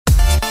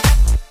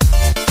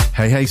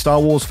Hey Star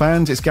Wars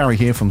fans, it's Gary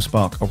here from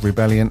Spark of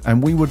Rebellion,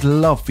 and we would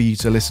love for you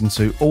to listen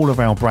to all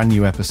of our brand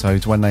new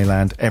episodes when they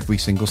land every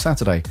single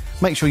Saturday.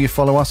 Make sure you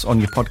follow us on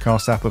your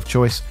podcast app of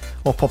choice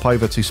or pop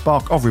over to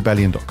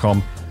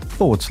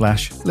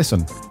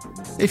sparkofrebellion.com/listen.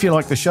 If you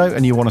like the show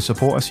and you want to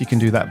support us, you can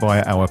do that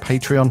via our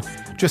Patreon.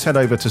 Just head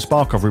over to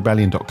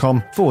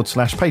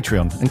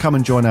sparkofrebellion.com/Patreon and come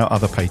and join our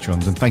other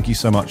patrons, and thank you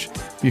so much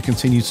for your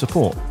continued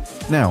support.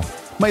 Now,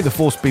 may the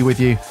Force be with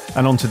you,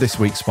 and on to this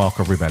week's Spark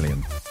of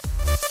Rebellion.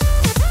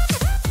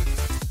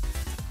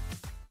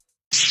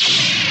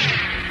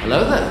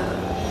 Hello there.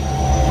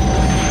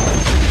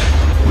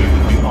 We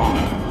would be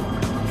honored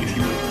if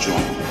you would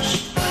join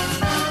us.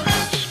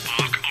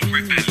 Spark of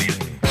Rebellion.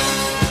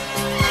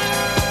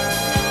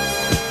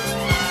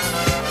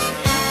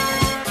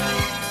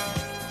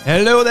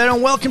 Hello there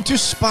and welcome to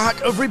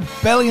Spark of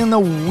Rebellion, the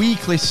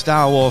weekly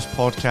Star Wars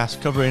podcast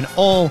covering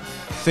all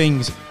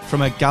things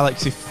from a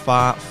galaxy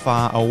far,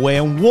 far away.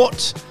 And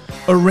what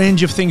a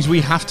range of things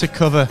we have to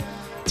cover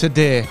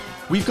today.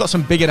 We've got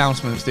some big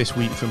announcements this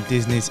week from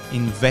Disney's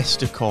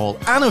Investor Call,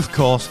 and of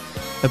course,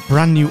 a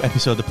brand new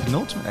episode, the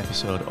penultimate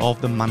episode of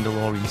The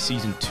Mandalorian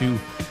Season 2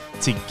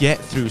 to get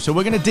through. So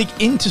we're going to dig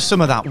into some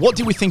of that. What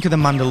did we think of The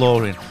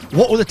Mandalorian?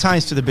 What were the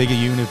ties to the bigger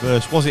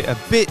universe? Was it a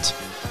bit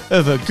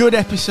of a good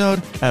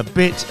episode, a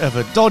bit of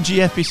a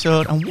dodgy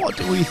episode? And what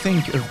do we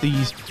think of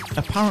these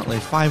apparently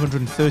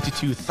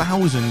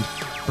 532,000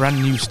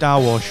 brand new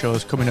Star Wars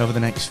shows coming over the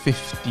next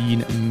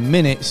 15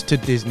 minutes to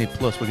Disney+.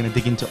 We're going to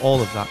dig into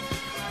all of that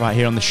right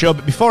here on the show.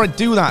 But before I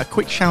do that, a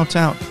quick shout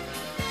out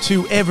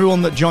to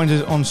everyone that joins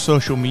us on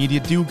social media.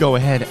 Do go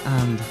ahead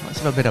and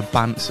let's have a bit of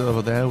bants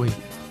over there. We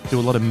do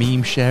a lot of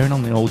meme sharing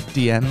on the old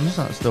DMs.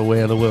 That's the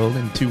way of the world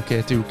in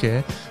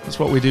 2K. That's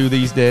what we do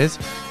these days.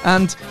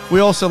 And we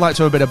also like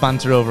to have a bit of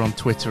banter over on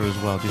Twitter as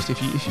well. Just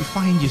if you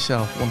find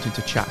yourself wanting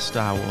to chat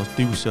Star Wars,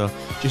 do so.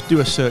 Just do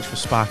a search for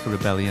Spark of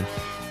Rebellion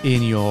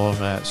in your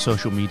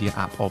social media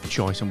app of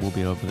choice, and we'll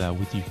be over there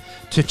with you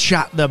to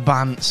chat the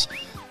bants.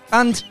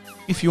 And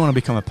if you want to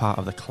become a part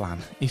of the clan,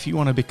 if you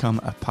want to become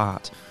a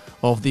part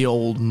of the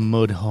old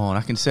Mud Horn,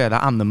 I can say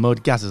that I'm the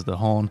Mud, Gaz is the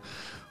Horn.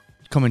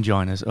 Come and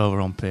join us over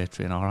on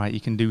Patreon, all right?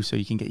 You can do so.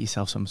 You can get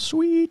yourself some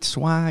sweet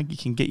swag. You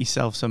can get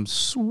yourself some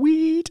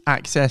sweet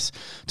access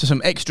to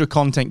some extra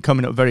content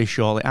coming up very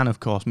shortly. And, of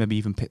course, maybe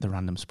even pick the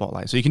random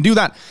spotlight. So you can do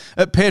that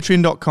at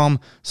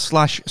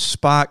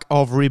patreon.com/Spark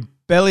of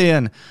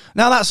Rebellion.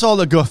 Now, that's all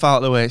the guff out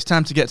of the way. It's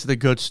time to get to the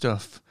good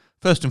stuff.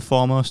 First and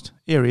foremost,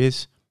 here he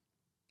is.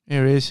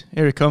 Here he is.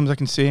 Here he comes. I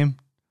can see him.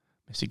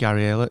 Mr.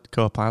 Gary Aylett,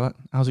 co-pilot.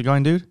 How's it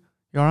going, dude?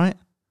 You all right?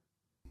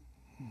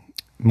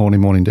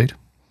 Morning, dude.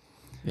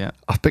 Yeah.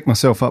 I've picked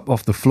myself up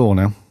off the floor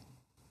now.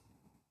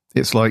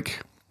 It's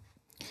like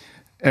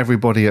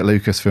everybody at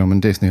Lucasfilm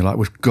and Disney are like,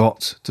 we've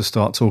got to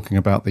start talking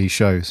about these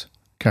shows.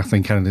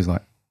 Kathleen Kennedy's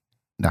like,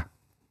 No.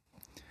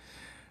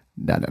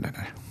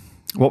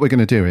 What we're going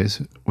to do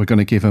is we're going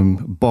to give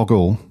them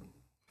boggle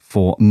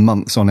for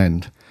months on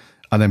end.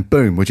 And then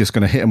boom, we're just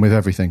going to hit them with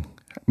everything.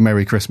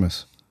 Merry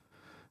Christmas.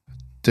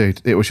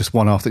 Dude, it was just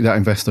one after that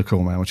investor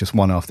call, man. It was just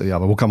one after the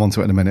other. We'll come on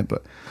to it in a minute,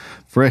 but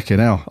frickin'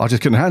 hell, I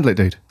just couldn't handle it,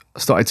 dude. I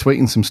started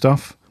tweeting some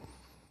stuff.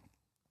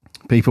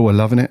 People were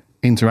loving it,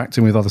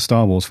 interacting with other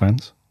Star Wars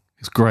fans.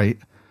 It's great.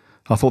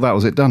 I thought that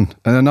was it done.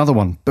 And another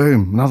one,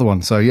 boom, another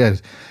one. So yeah,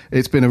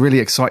 it's been a really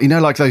exciting,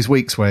 like those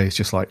weeks where it's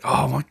just like,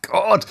 oh my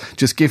God,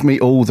 just give me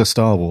all the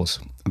Star Wars.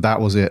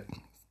 That was it.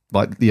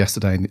 Like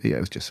yesterday, yeah,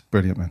 it was just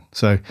brilliant, man.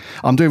 So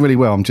I'm doing really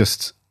well. I'm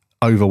just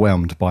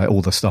overwhelmed by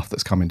all the stuff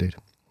that's coming, dude.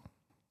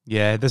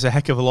 Yeah, there's a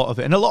heck of a lot of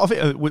it, and a lot of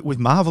it with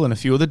Marvel and a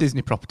few other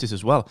Disney properties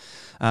as well.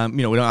 We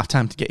don't have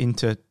time to get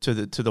into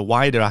the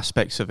wider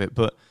aspects of it,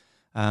 but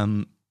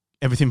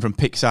everything from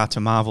Pixar to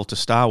Marvel to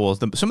Star Wars.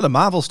 Some of the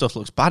Marvel stuff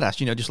looks badass.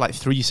 Just like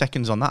 3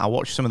 seconds on that. I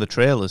watched some of the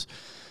trailers.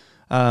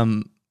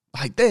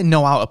 Like they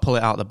know how to pull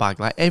it out of the bag.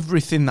 Like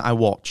everything that I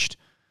watched,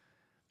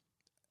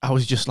 I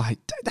was just like,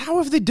 how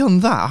have they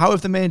done that? How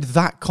have they made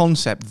that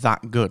concept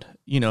that good?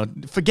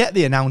 Forget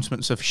the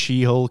announcements of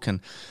She-Hulk and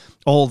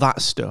all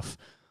that stuff.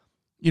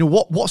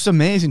 What's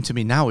amazing to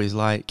me now is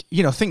like,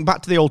 think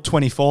back to the old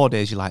 24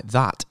 days. You're like,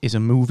 that is a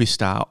movie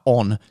star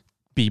on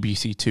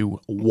BBC Two.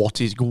 What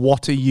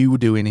are you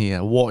doing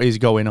here? What is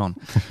going on?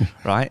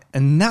 Right?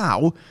 And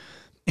now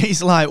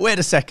it's like, wait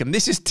a second,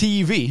 this is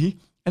TV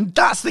and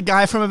that's the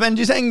guy from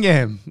Avengers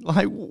Endgame.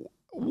 Like,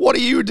 what are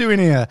you doing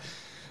here?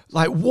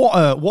 Like, what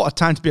a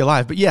time to be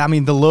alive. But yeah, I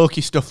mean, the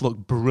Loki stuff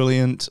looked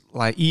brilliant.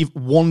 Like,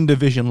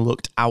 WandaVision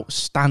looked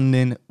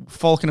outstanding.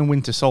 Falcon and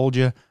Winter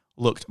Soldier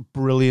looked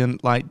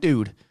brilliant. Like,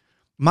 dude,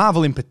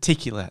 Marvel in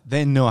particular,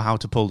 they know how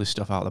to pull this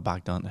stuff out of the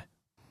bag, don't they?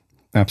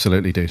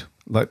 Absolutely, dude.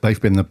 Like, they've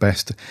been the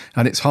best.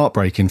 And it's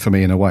heartbreaking for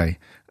me in a way.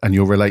 And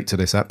you'll relate to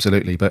this,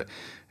 absolutely. But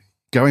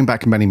going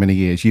back many, many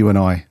years, you and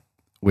I,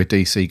 we're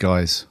DC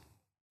guys,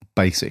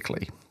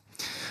 basically.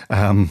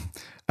 And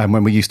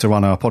when we used to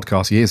run our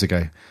podcast years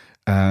ago,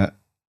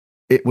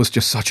 it was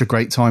just such a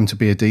great time to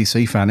be a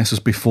DC fan. This was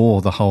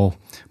before the whole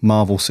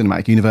Marvel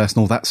Cinematic Universe and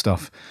all that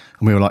stuff.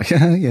 And we were like,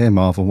 yeah,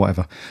 Marvel,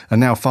 whatever.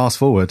 And now fast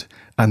forward,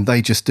 and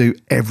they just do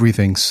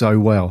everything so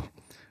well.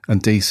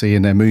 And DC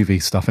and their movie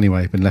stuff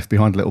anyway have been left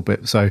behind a little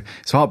bit. So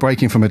it's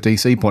heartbreaking from a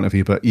DC point of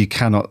view, but you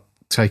cannot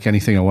take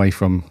anything away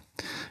from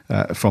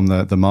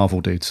the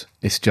Marvel dudes.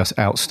 It's just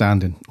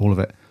outstanding, all of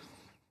it.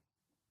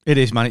 It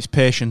is, man. It's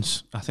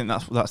patience. I think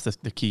that's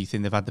the key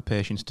thing. They've had the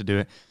patience to do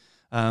it.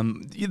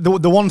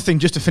 The one thing,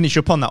 just to finish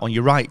up on that one,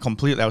 you're right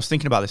completely. I was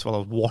thinking about this while I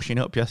was washing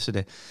up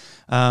yesterday.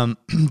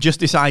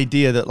 Just this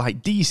idea that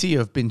like DC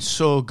have been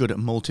so good at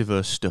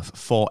multiverse stuff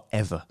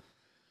forever.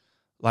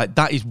 Like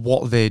that is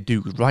what they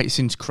do right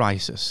since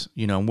Crisis.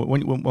 You know,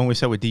 when we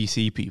say we're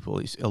DC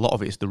people, a lot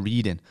of it is the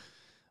reading.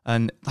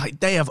 And like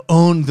they have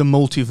owned the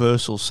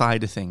multiversal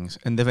side of things,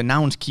 and they've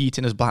announced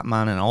Keaton as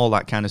Batman and all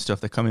that kind of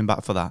stuff. They're coming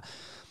back for that.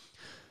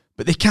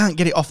 But they can't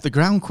get it off the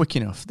ground quick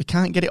enough. They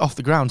can't get it off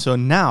the ground. So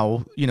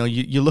now, you know,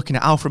 you're looking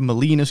at Alfred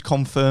Molina's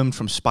confirmed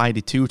from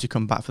Spidey 2 to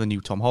come back for the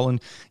new Tom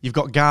Holland. You've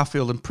got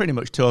Garfield and pretty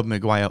much Tobey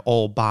Maguire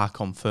all bar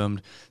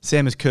confirmed.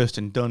 Same as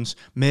Kirsten Dunst,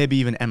 maybe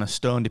even Emma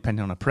Stone,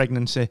 depending on her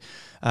pregnancy.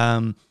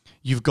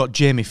 You've got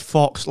Jamie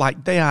Foxx.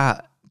 Like, they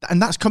are... And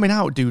that's coming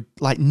out, dude,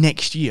 like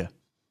next year.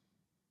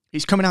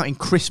 It's coming out in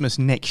Christmas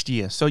next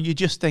year. So you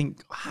just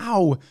think,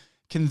 how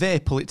can they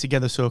pull it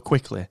together so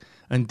quickly?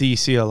 And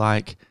DC are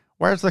like...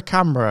 Where's the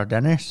camera,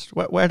 Dennis?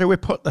 Where do we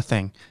put the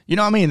thing? You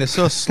know what I mean? They're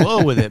so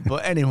slow with it.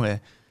 But anyway,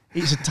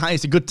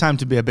 it's a good time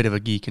to be a bit of a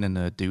geek and a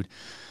nerd, dude.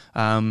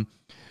 Well,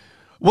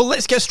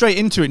 let's get straight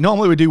into it.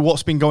 Normally we do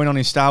what's been going on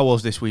in Star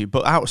Wars this week,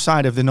 but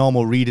outside of the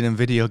normal reading and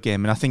video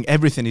game, and I think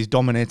everything is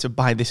dominated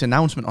by this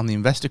announcement on the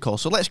investor call.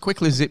 So let's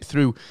quickly zip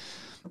through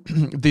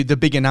the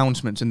big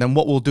announcements, and then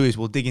what we'll do is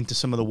we'll dig into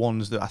some of the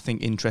ones that I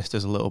think interest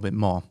us a little bit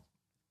more.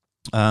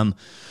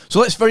 So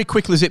let's very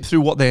quickly zip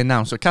through what they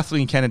announced. So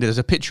Kathleen Kennedy, there's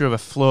a picture of her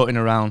floating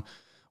around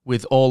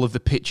with all of the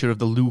picture of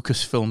the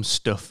Lucasfilm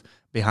stuff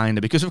behind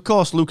her. Because, of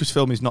course,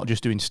 Lucasfilm is not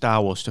just doing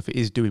Star Wars stuff. It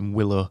is doing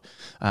Willow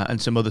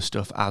and some other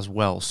stuff as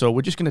well. So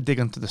we're just going to dig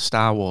into the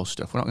Star Wars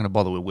stuff. We're not going to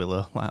bother with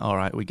Willow. Like, all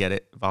right, we get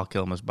it. Val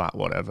Kilmer's back,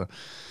 whatever.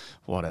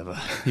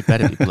 He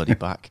better be bloody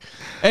back.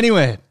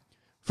 Anyway,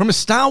 from a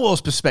Star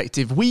Wars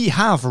perspective, we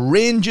have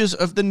Rangers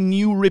of the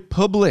New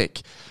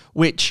Republic,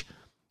 which...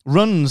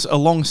 runs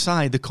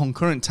alongside the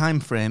concurrent time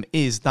frame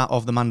is that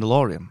of The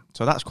Mandalorian.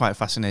 So that's quite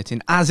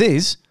fascinating. As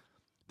is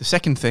the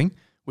second thing,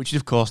 which is,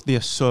 of course, the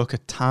Ahsoka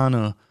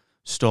Tano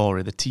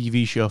story, the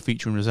TV show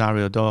featuring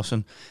Rosario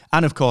Dawson,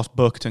 and, of course,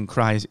 Bo-Katan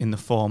Kryze in the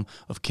form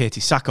of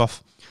Katie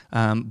Sackhoff.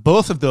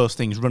 Both of those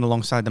things run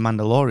alongside The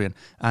Mandalorian.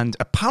 And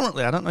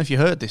apparently, I don't know if you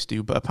heard this,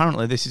 dude, but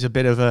apparently this is a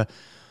bit of a...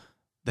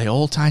 They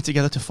all tie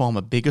together to form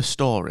a bigger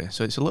story.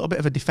 So it's a little bit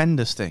of a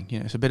Defenders thing. You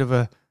know, it's a bit of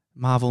a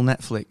Marvel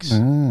Netflix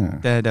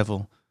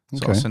Daredevil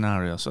sort of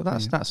scenario. So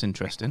that's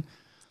interesting.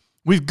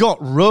 We've got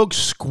Rogue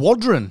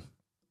Squadron,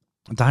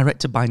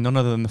 directed by none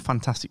other than the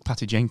fantastic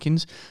Patty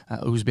Jenkins,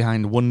 who's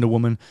behind Wonder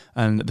Woman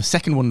and the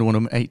second Wonder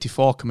Woman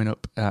 84 coming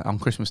up on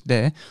Christmas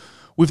Day.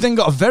 We've then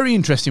got a very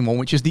interesting one,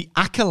 which is The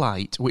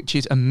Acolyte, which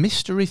is a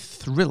mystery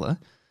thriller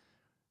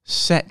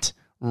set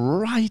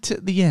right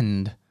at the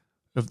end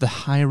of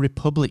the High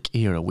Republic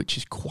era, which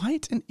is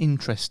quite an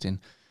interesting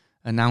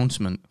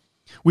announcement.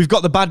 We've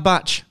got The Bad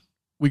Batch.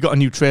 We got a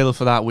new trailer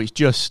for that, which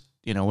just...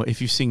 You know, if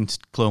you've seen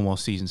Clone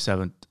Wars Season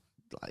 7,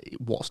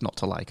 what's not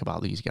to like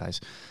about these guys?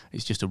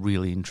 It's just a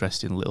really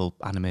interesting little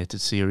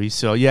animated series.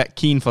 So, yeah,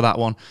 keen for that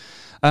one.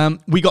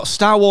 We got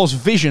Star Wars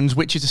Visions,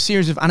 which is a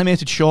series of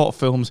animated short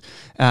films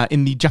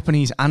in the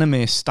Japanese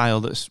anime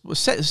style that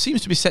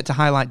seems to be set to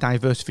highlight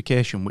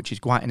diversification, which is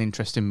quite an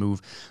interesting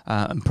move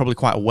and probably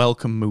quite a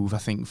welcome move, I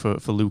think, for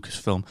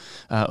Lucasfilm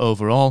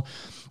overall.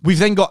 We've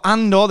then got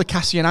Andor, the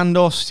Cassian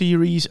Andor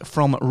series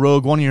from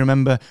Rogue One. You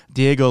remember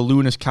Diego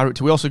Luna's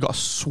character. We also got a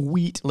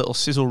sweet little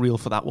sizzle reel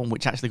for that one,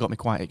 which actually got me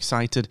quite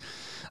excited.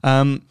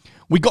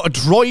 We got a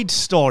droid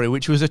story,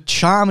 which was a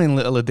charming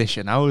little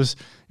addition.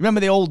 Remember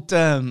the old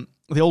Droids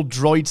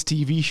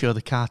TV show,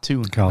 the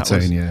cartoon?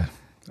 Yeah.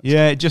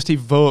 Yeah, it just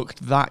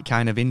evoked that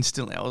kind of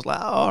instantly. I was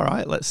like, all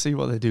right, let's see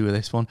what they do with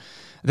this one.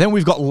 Then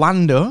we've got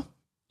Lando,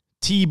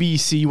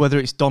 TBC, whether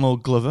it's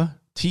Donald Glover,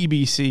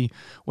 TBC,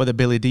 whether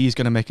Billy D is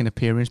going to make an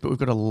appearance, but we've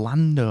got a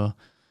Lando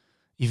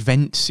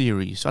event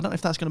series. So I don't know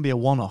if that's going to be a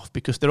one-off,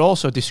 because they're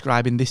also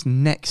describing this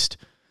next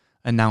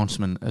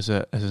announcement as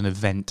an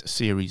event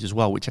series as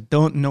well, which I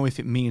don't know if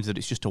it means that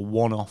it's just a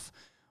one-off.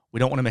 We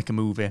don't want to make a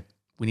movie.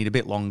 We need a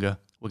bit longer.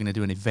 We're going to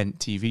do an event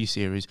TV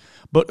series.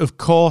 But, of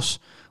course,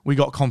 we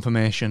got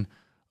confirmation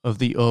of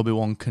the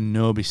Obi-Wan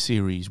Kenobi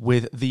series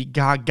with the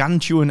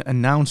gargantuan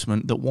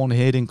announcement that one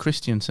Hayden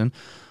Christensen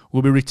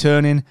will be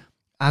returning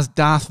as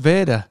Darth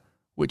Vader,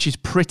 which is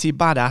pretty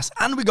badass.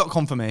 And we got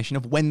confirmation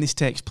of when this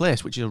takes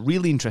place, which is a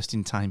really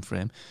interesting time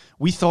frame.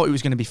 We thought it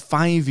was going to be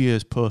 5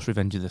 years post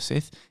Revenge of the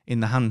Sith in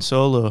the Han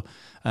Solo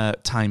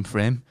time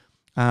frame,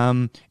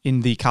 in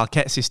the Cal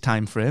Kestis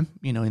time frame,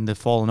 you know, in the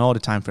Fallen Order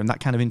time frame,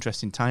 that kind of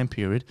interesting time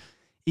period.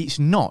 It's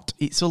not.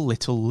 It's a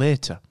little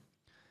later.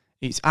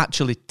 It's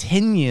actually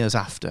 10 years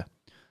after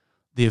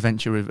the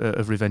adventure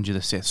of Revenge of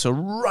the Sith. So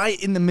right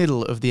in the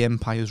middle of the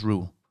Empire's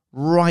rule,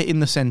 right in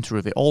the center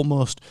of it,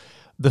 almost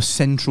the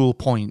central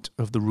point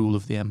of the rule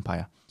of the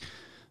Empire.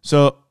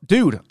 So,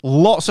 dude,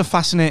 lots of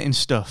fascinating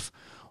stuff.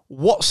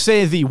 What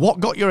say thee? What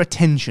got your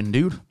attention,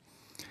 dude?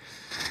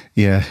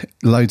 Yeah,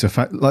 loads of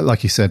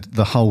like you said,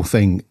 the whole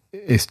thing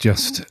is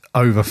just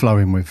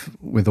overflowing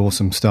with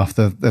awesome stuff.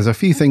 There's a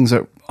few things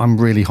that I'm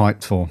really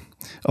hyped for.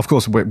 Of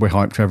course, we're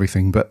hyped for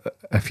everything, but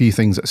a few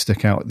things that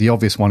stick out. The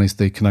obvious one is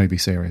the Kenobi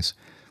series.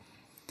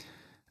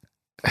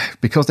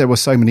 Because there were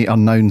so many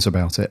unknowns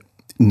about it,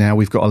 now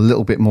we've got a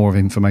little bit more of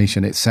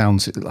information. It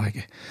sounds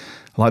like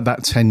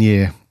that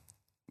 10-year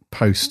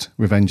post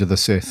Revenge of the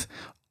Sith,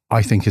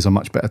 I think, is a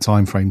much better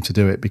time frame to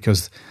do it,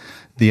 because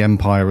the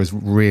Empire is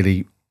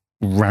really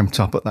ramped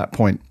up at that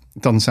point.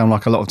 It doesn't sound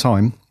like a lot of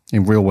time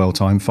in real world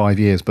time, 5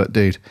 years, but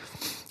dude,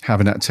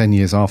 having that 10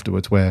 years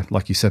afterwards where,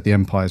 like you said, the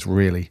Empire's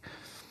really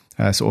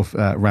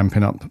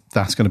ramping up,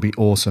 that's going to be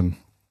awesome.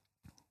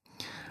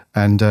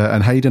 And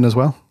Hayden as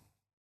well.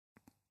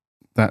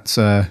 That's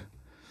an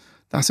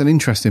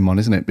interesting one,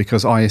 isn't it?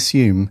 Because I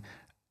assume,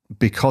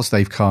 because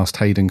they've cast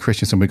Hayden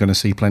Christensen, we're going to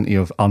see plenty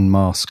of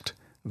unmasked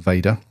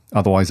Vader.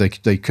 Otherwise,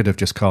 they could have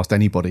just cast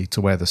anybody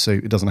to wear the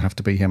suit. It doesn't have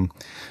to be him.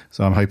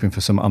 So I'm hoping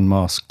for some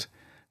unmasked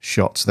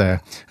shots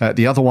there.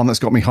 The other one that's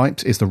got me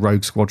hyped is the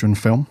Rogue Squadron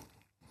film.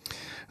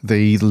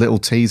 The little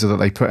teaser that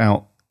they put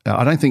out,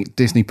 I don't think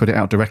Disney put it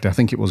out directly. I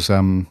think it was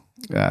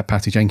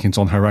Patty Jenkins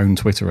on her own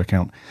Twitter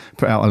account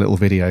put out a little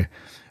video.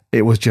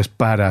 It was just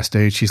badass,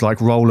 dude. She's like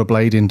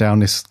rollerblading down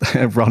this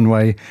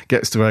runway,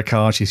 gets to her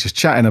car. She's just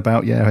chatting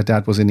about, her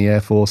dad was in the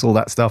Air Force, all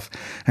that stuff.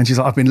 And she's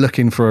like, I've been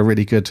looking for a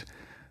really good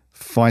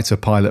fighter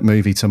pilot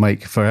movie to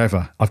make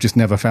forever. I've just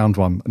never found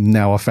one.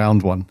 Now I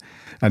found one.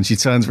 And she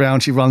turns around,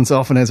 she runs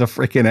off, and there's a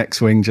freaking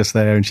X-Wing just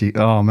there. And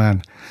oh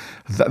man,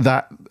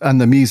 that and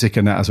the music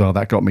in that as well,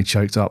 that got me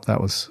choked up.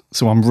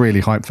 So I'm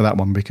really hyped for that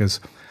one, because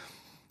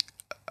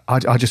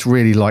I just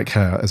really like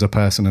her as a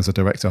person, as a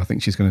director. I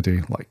think she's going to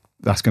do,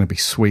 that's going to be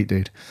sweet,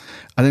 dude.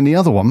 And then the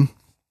other one,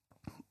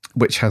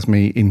 which has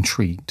me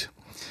intrigued,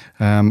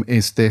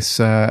 is this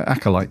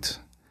Acolyte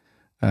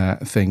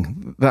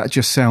thing. That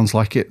just sounds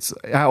like it's,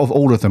 out of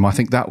all of them, I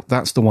think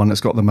that's the one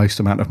that's got the most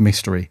amount of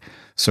mystery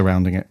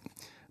surrounding it,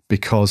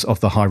 because of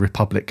the High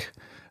Republic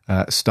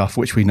stuff,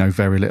 which we know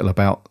very little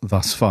about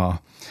thus far.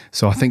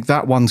 So I think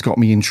that one's got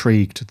me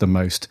intrigued the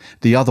most.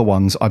 The other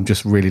ones I'm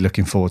just really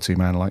looking forward to,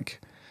 man,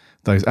 like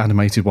those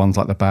animated ones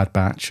like the Bad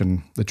Batch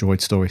and the Droid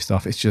Story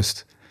stuff. It's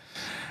just,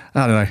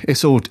 I don't know,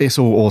 it's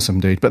all awesome,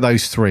 dude. But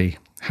those three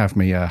have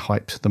me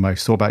hyped the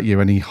most. What about you?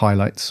 Any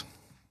highlights?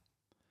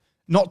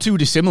 Not too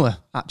dissimilar,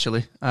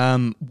 actually.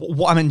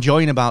 What I'm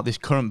enjoying about this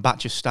current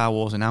batch of Star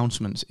Wars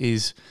announcements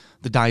is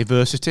the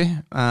diversity.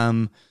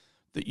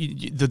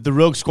 The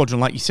Rogue Squadron,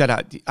 like you said,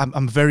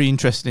 I'm very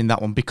interested in that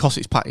one because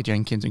it's Patty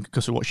Jenkins and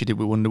because of what she did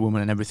with Wonder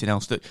Woman and everything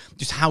else. That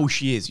just how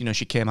she is.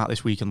 She came out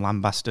this week and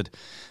lambasted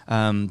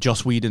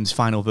Joss Whedon's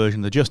final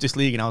version of the Justice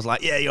League, and I was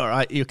like, yeah, you're all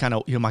right.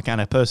 You're my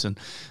kind of person.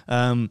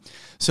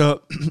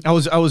 So I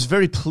was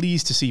very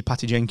pleased to see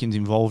Patty Jenkins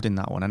involved in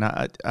that one, and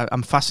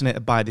I'm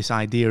fascinated by this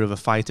idea of a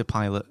fighter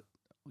pilot,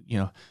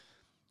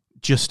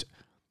 just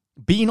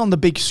being on the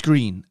big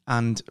screen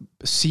and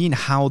seeing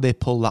how they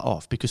pull that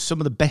off, because some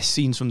of the best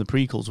scenes from the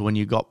prequels were when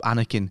you got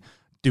Anakin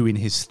doing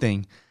his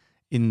thing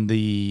in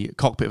the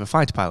cockpit of a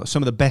fighter pilot.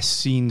 Some of the best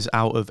scenes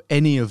out of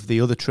any of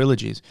the other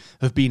trilogies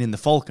have been in the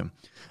Falcon.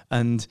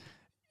 And,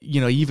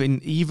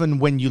 even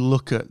when you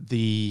look at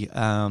the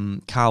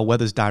Carl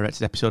Weathers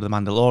directed episode of The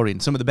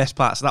Mandalorian, some of the best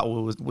parts of that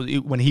was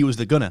when he was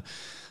the gunner.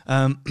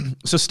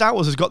 So Star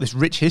Wars has got this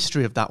rich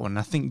history of that one. And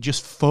I think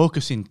just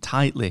focusing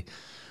tightly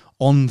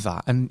on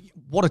that, and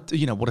what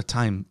a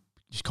time,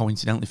 just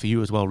coincidentally for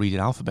you as well, reading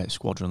Alphabet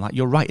Squadron. Like,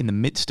 you're right in the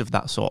midst of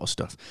that sort of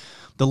stuff.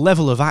 The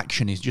level of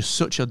action is just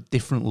such a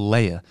different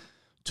layer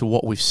to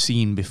what we've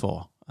seen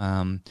before.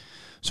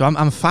 So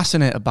I'm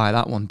fascinated by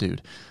that one,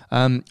 dude.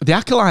 The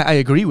Acolyte, I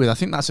agree with. I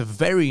think that's a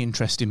very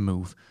interesting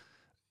move,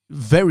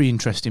 very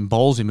interesting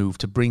ballsy move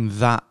to bring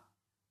that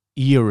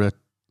era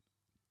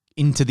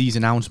into these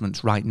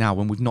announcements right now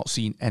when we've not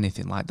seen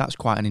anything. Like, that's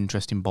quite an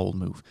interesting, bold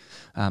move.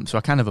 So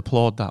I kind of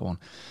applaud that one.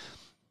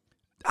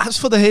 As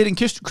for the Hayden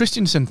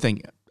Christensen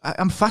thing,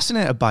 I'm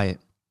fascinated by it,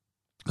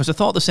 because I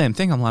thought the same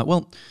thing. I'm like,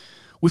 well,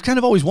 we've kind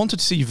of always wanted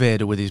to see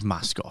Vader with his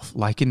mask off,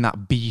 like in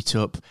that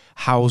beat-up,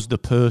 how's the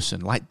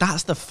person? Like,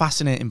 that's the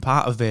fascinating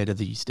part of Vader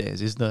these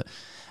days, is that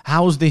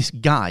how's this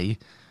guy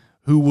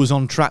who was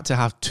on track to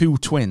have two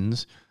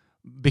twins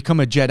become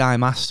a Jedi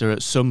Master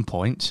at some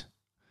point?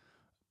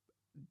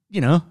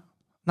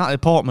 Natalie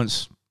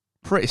Portman's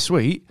pretty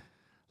sweet.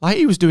 Like,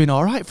 he was doing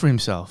all right for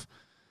himself.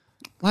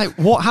 Like,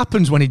 what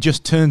happens when he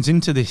just turns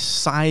into this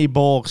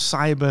cyborg,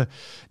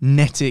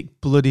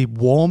 cybernetic, bloody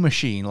war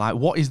machine? Like,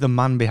 what is the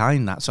man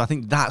behind that? So I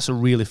think that's a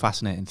really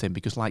fascinating thing,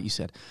 because, like you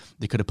said,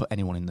 they could have put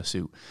anyone in the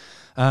suit.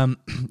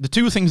 The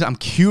two things that I'm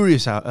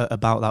curious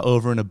about that,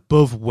 over and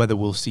above whether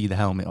we'll see the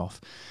helmet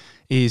off,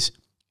 is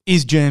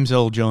James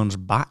Earl Jones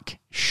back?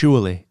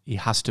 Surely he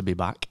has to be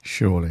back.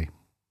 Surely.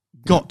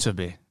 Got to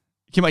be.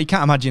 You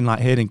can't imagine like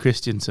Hayden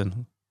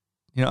Christensen.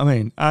 You know what I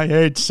mean? I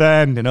hate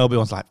sand, and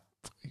Obi-Wan's like,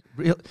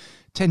 real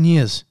 10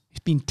 years. It's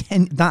been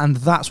 10 that, and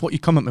that's what you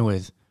come at me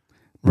with,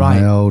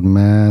 right? My old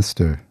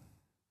master.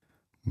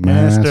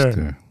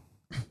 Master.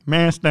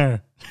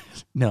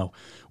 No,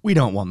 we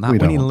don't want that. We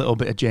need a little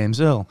bit of James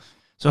Earl.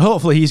 So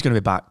hopefully he's going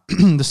to be back.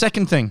 The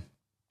second thing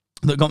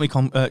that got me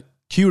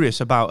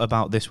curious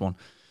about this one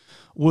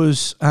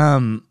was,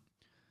 like,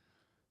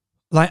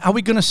 are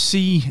we going to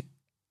see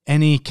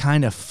any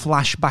kind of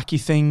flashbacky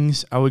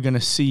things? Are we going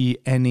to see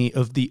any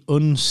of the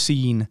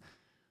unseen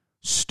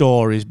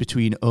stories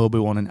between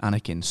Obi-Wan and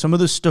Anakin? Some of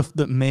the stuff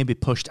that maybe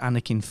pushed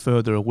Anakin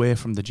further away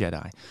from the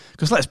Jedi.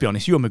 Because let's be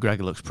honest, Ewan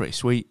McGregor looks pretty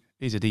sweet.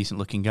 He's a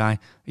decent-looking guy.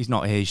 He's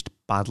not aged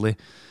badly.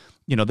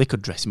 You know, they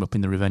could dress him up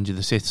in the Revenge of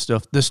the Sith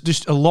stuff. There's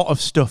just a lot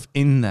of stuff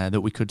in there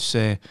that we could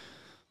say,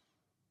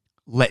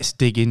 let's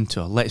dig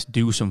into. Let's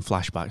do some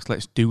flashbacks.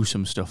 Let's do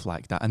some stuff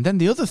like that. And then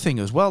the other thing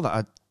as well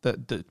that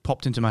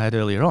popped into my head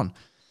earlier on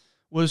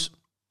was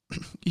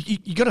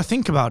you got to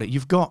think about it.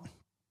 You've got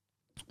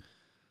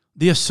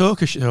the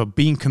Ahsoka show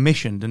being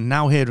commissioned and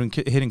now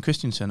Hayden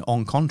Christensen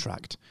on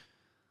contract.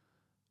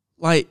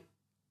 Like,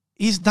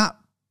 is that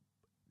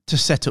to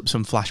set up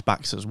some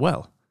flashbacks as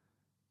well?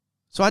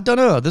 So I don't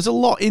know. There's a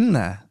lot in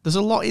there.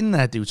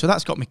 Dude. So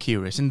that's got me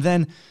curious. And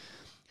then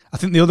I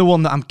think the other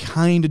one that I'm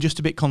kind of just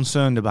a bit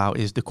concerned about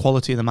is the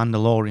quality of The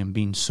Mandalorian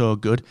being so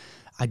good.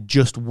 I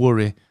just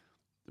worry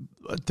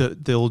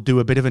that they'll do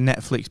a bit of a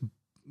Netflix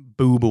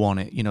boo-boo on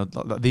it. You know,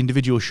 the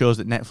individual shows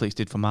that Netflix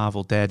did for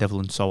Marvel, Daredevil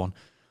and so on,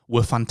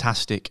 were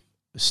fantastic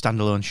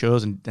standalone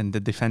shows, and The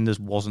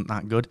Defenders wasn't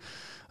that good.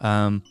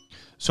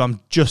 So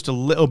I'm just a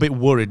little bit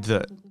worried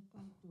that...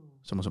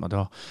 Someone's at my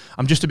door.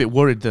 I'm just a bit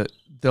worried that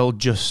they'll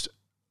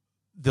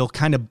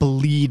kind of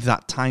bleed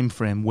that time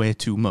frame way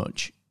too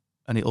much,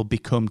 and it'll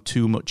become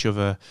too much of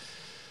a...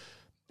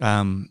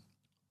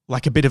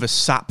 like a bit of a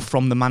sap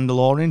from The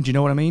Mandalorian. Do you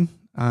know what I mean?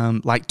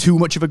 Like too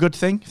much of a good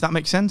thing, if that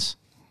makes sense?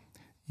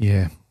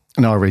 Yeah.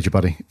 No, I read you,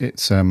 buddy.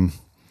 It's...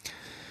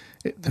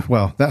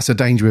 well, that's a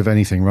danger with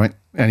anything, right?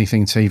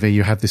 Anything TV,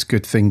 you have this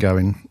good thing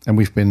going, and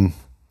we've been,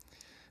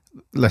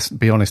 let's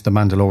be honest, The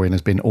Mandalorian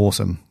has been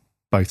awesome,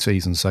 both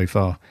seasons so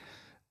far.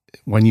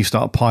 When you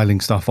start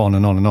piling stuff on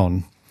and on and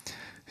on,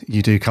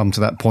 you do come to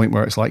that point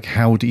where it's like,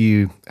 how do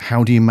you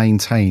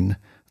maintain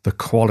the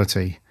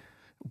quality?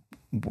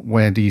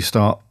 Where do you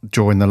start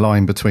drawing the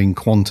line between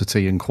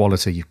quantity and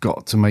quality? You've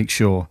got to make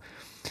sure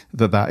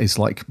that is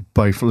like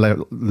both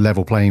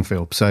level playing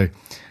field. So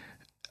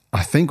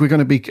I think we're going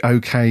to be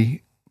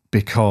okay,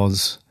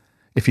 because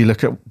if you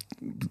look at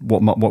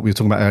what we were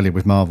talking about earlier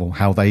with Marvel,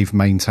 how they've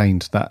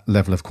maintained that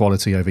level of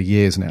quality over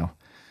years now.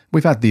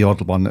 We've had the odd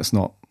one that's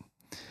not...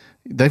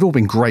 They've all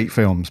been great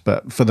films,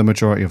 but for the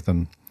majority of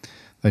them,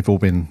 they've all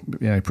been,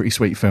 you know, pretty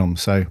sweet films.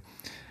 So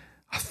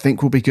I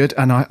think we'll be good.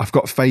 And I've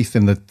got faith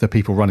in the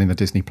people running the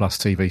Disney Plus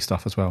TV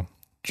stuff as well,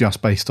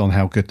 just based on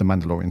how good The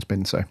Mandalorian's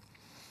been. So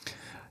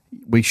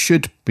we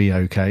should be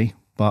okay,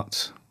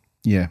 but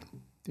yeah,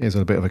 it is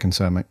a bit of a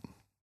concern, mate.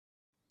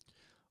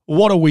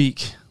 What a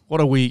week.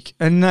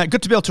 And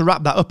good to be able to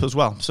wrap that up as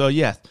well. So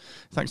yeah,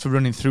 thanks for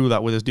running through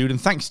that with us, dude. And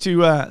thanks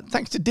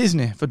to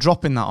Disney for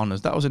dropping that on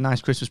us. That was a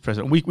nice Christmas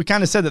present. We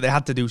kind of said that they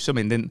had to do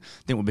something, didn't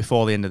we,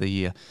 before the end of the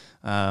year.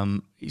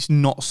 It's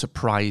not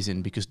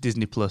surprising, because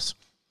Disney Plus,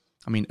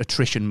 I mean,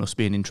 attrition must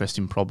be an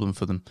interesting problem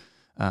for them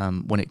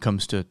when it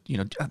comes to, you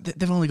know,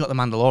 they've only got The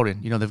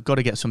Mandalorian. You know, they've got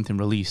to get something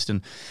released.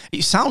 And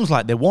it sounds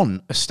like they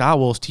want a Star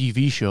Wars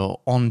TV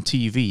show on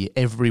TV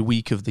every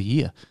week of the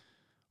year,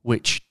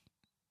 which...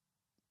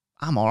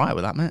 I'm all right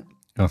with that, mate.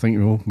 I think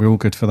we're all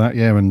good for that,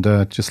 yeah. And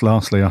just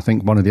lastly, I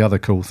think one of the other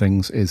cool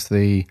things is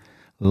the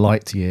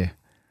Lightyear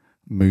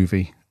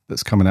movie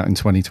that's coming out in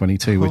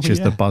 2022, which is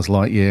the Buzz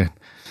Lightyear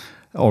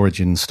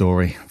origin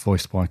story,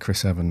 voiced by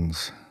Chris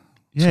Evans.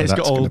 Yeah, so it's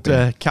got old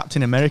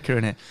Captain America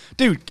in it.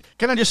 Dude,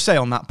 can I just say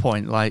on that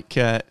point, like,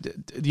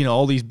 you know,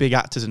 all these big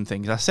actors and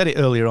things, I said it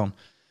earlier on,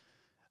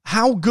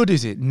 how good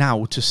is it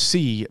now to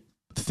see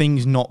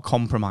things not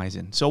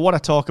compromising? So what I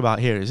talk about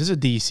here is, as a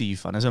DC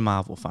fan, as a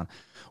Marvel fan,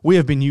 we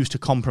have been used to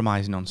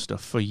compromising on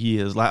stuff for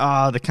years.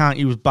 Like, they can't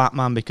use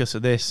Batman because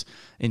of this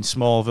in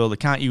Smallville. They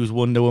can't use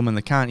Wonder Woman.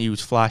 They can't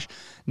use Flash.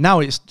 Now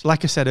it's,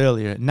 like I said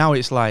earlier, now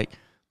it's like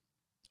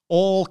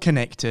all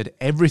connected.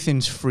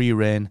 Everything's free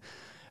reign.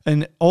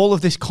 And all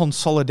of this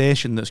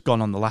consolidation that's gone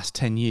on the last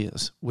 10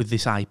 years with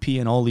this IP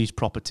and all these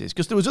properties.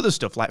 Because there was other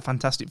stuff like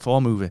Fantastic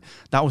Four movie.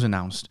 That was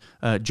announced.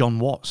 John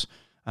Watts,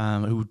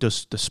 who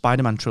does the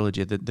Spider-Man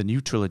trilogy, the new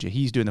trilogy,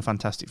 he's doing the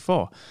Fantastic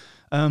Four.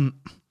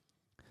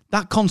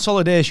 That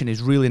consolidation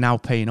is really now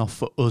paying off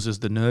for us as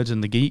the nerds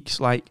and the geeks.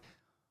 Like,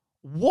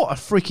 what a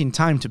freaking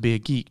time to be a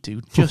geek,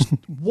 dude. Just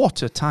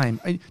what a time.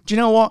 Do you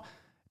know what?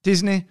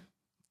 Disney,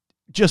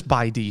 just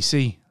buy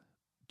DC.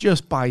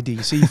 Just buy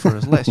DC for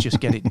us. Let's just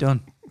get it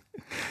done.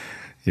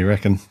 You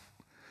reckon?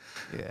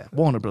 Yeah.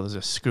 Warner Brothers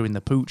are screwing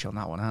the pooch on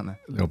that one, aren't they?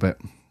 A little bit.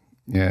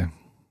 Yeah.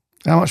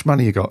 How much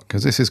money you got?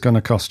 Because this is going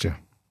to cost you.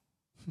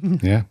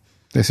 Yeah?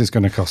 This is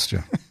going to cost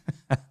you.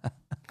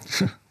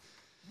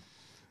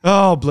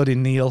 Oh, bloody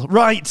Neil.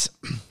 Right.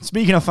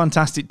 Speaking of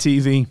fantastic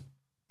TV,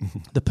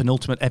 the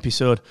penultimate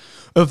episode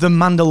of The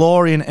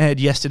Mandalorian aired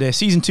yesterday.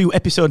 Season 2,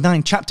 Episode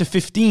 9, Chapter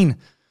 15.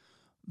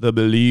 The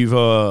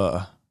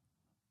Believer.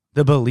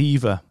 The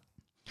Believer.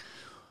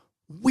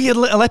 Weird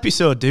little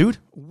episode, dude.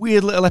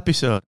 Weird little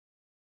episode.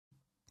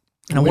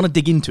 And I want to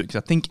dig into it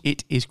because I think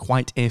it is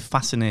quite a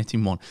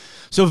fascinating one.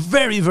 So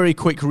very, very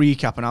quick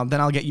recap, and then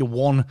I'll get you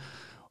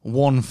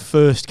one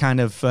first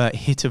kind of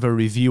hit of a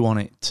review on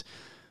it.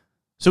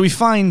 So we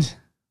find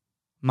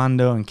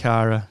Mando and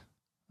Cara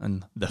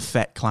and the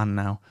Fett clan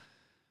now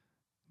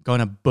going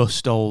to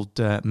bust old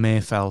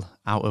Mayfeld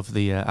out of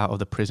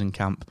the prison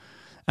camp.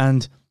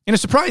 And in a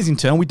surprising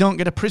turn, we don't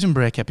get a Prison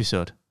Break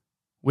episode.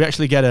 We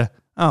actually get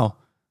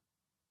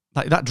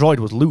like that droid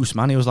was loose,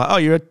 man. He was like, "Oh,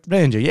 you're a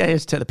ranger? Yeah, you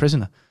have to take the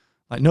prisoner."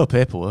 Like, no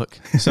paperwork.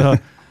 So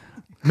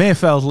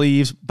Mayfeld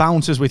leaves,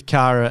 bounces with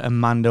Cara and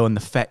Mando and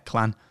the Fett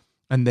clan,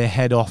 and they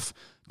head off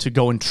to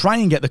go and try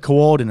and get the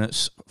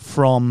coordinates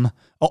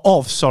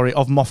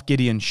of Moff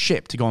Gideon's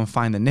ship to go and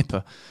find the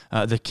Nipper,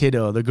 the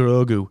Kiddo, the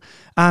Grogu.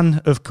 And,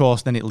 of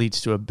course, then it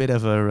leads to a bit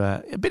of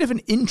an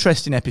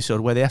interesting episode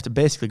where they have to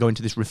basically go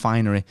into this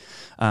refinery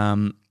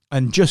and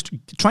just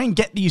try and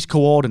get these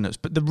coordinates.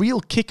 But the real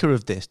kicker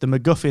of this, the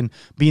MacGuffin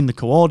being the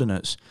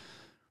coordinates,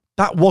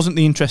 that wasn't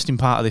the interesting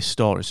part of this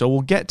story. So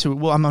we'll get to it.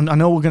 Well, I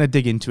know we're going to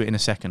dig into it in a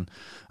second.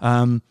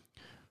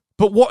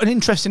 But what an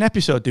interesting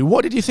episode, dude.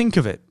 What did you think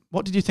of it?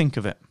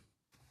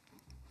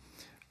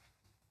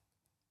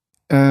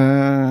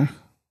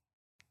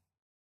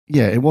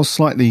 Yeah, it was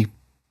slightly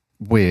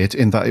weird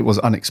in that it was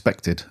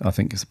unexpected, I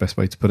think is the best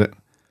way to put it.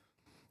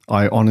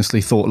 I honestly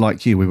thought,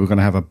 like you, we were going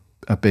to have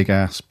a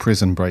big-ass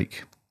prison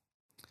break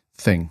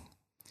thing,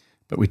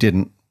 but we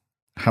didn't.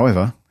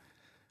 However,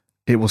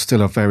 it was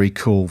still a very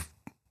cool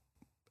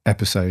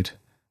episode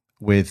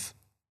with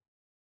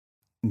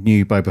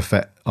new Boba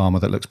Fett armor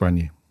that looks brand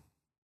new.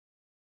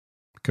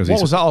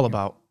 What was that all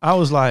about? I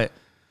was like,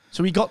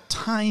 so he got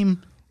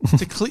time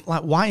to clean.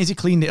 Like, why has he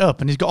cleaned it up?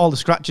 And he's got all the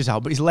scratches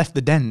out, but he's left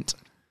the dent.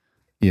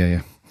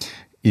 Yeah.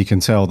 You can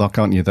tell,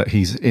 can't you, that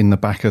he's in the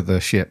back of the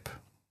ship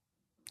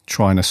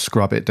trying to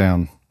scrub it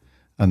down,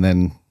 and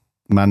then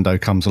Mando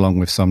comes along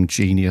with some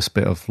genius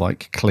bit of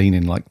like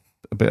cleaning, like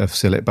a bit of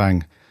Silit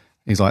Bang.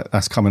 He's like,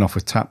 that's coming off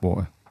with tap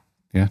water.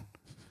 Yeah.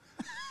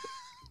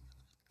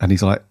 And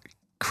he's like,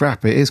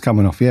 crap, it is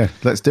coming off. Yeah,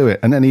 let's do it.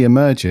 And then he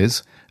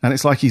emerges, and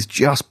it's like he's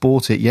just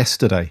bought it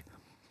yesterday.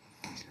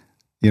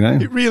 You know?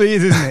 It really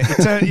is,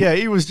 isn't it?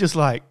 He was just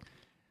like,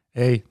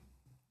 hey,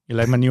 you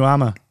like my new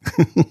armor?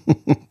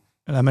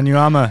 I like my new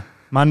armor.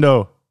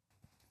 Mando,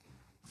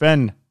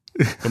 friend,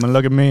 come and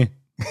look at me.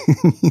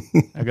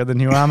 I got the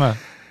new armor.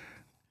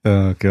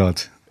 Oh,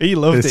 God. He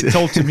loved it.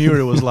 Told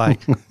Tamura was like,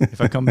 if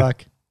I come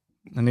back,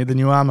 I need the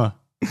new armor.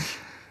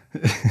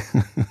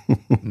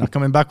 Not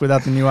coming back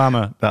without the new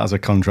armor. That was a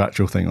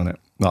contractual thing on it.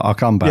 Like, I'll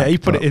come back. Yeah, he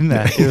put it in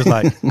there. He was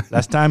like,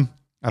 last time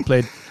I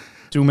played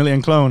 2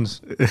 million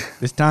clones.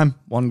 This time,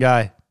 one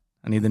guy.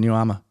 I need the new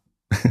armor.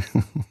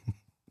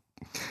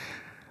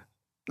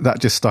 That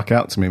just stuck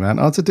out to me, man.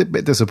 I was a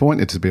bit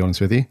disappointed, to be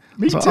honest with you.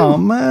 Me too. Like, oh,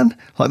 man.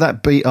 Like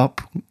that beat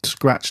up,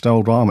 scratched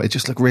old armor. It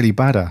just looked really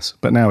badass.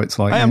 But now it's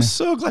like... I am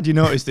so glad you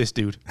noticed this,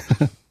 dude.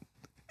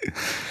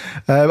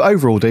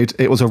 Overall, dude,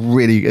 it was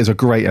a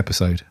great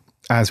episode,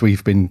 as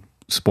we've been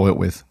spoilt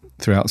with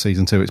throughout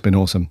season 2. It's been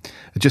awesome.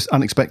 Just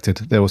unexpected.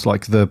 There was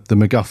like the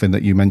MacGuffin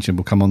that you mentioned,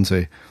 we'll come on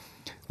to,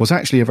 was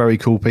actually a very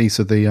cool piece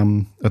of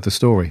the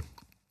story,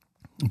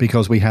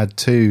 because we had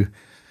two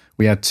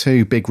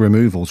big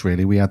removals,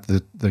 really. We had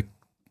the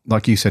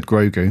like you said,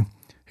 Grogu,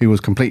 who was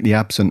completely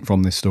absent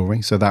from this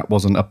story, so that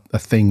wasn't a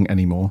thing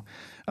anymore.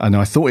 And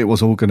I thought it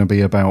was all going to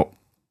be about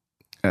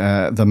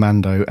the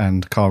Mando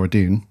and Cara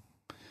Dune.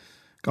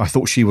 I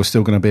thought she was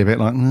still going to be a bit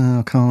like, no,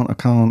 I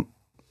can't,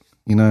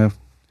 you know,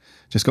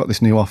 just got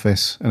this new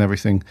office and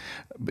everything,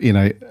 you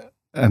know,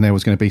 and there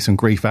was going to be some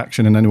grief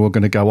action, and then we were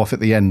going to go off at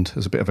the end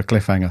as a bit of a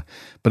cliffhanger.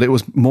 But it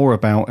was more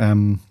about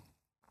the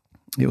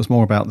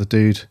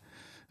dude,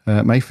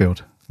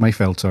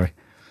 Mayfeld, sorry.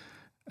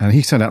 And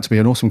he turned out to be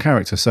an awesome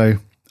character. So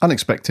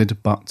unexpected,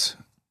 but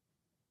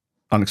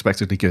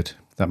unexpectedly good,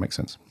 if that makes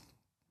sense.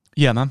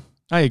 Yeah, man.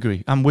 I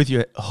agree. I'm with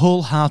you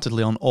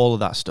wholeheartedly on all of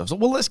that stuff. So,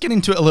 well, let's get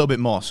into it a little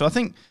bit more. So I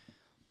think,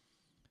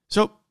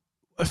 so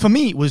for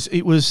me,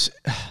 it was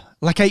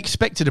like I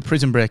expected a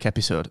Prison Break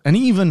episode. And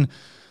even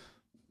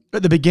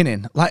at the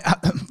beginning, like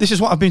this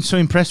is what I've been so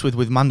impressed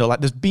with Mando. Like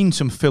there's been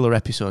some filler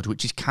episodes,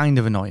 which is kind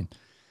of annoying.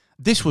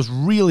 This was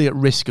really at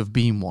risk of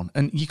being one.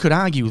 And you could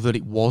argue that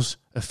it was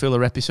a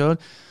filler episode.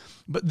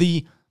 But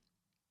the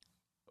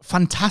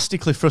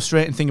fantastically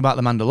frustrating thing about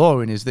The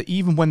Mandalorian is that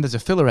even when there's a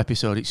filler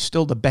episode, it's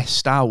still the best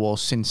Star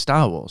Wars since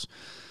Star Wars.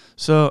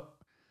 So,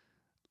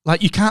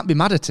 like, you can't be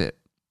mad at it.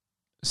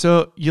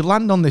 So you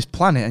land on this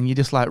planet and you're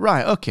just like,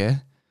 right, okay,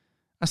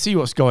 I see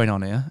what's going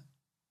on here.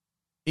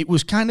 It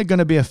was kind of going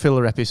to be a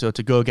filler episode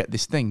to go get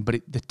this thing,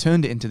 but they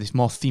turned it into this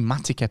more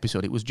thematic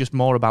episode. It was just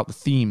more about the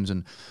themes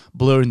and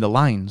blurring the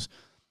lines.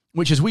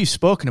 which, as we've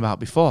spoken about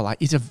before,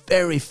 like, is a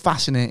very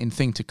fascinating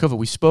thing to cover.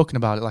 We've spoken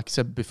about it, like I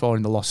said before,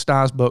 in the Lost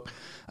Stars book.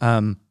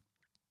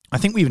 I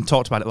think we even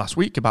talked about it last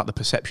week about the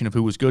perception of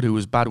who was good, who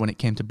was bad when it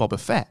came to Boba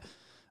Fett.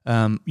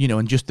 And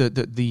just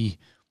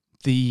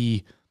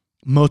the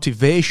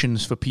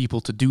motivations for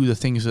people to do the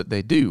things that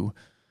they do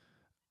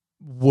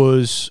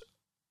was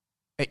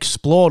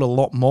explored a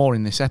lot more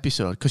in this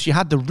episode, because you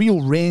had the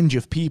real range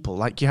of people.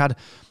 Like, you had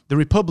the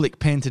Republic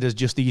painted as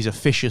just these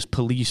officious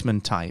policeman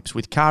types,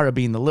 with Cara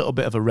being a little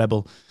bit of a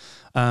rebel,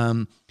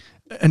 and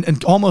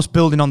almost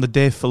building on the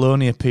Dave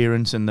Filoni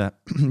appearance, and the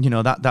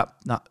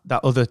that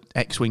other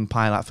X-Wing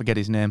pilot, I forget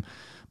his name,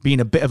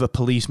 being a bit of a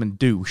policeman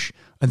douche.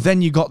 And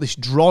then you got this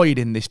droid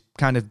in this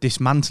kind of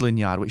dismantling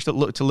yard, which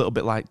looked a little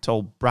bit like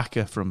Tol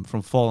Bracker from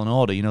Fallen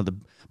Order, the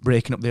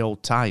breaking up the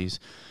old ties,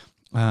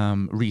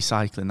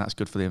 recycling, that's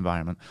good for the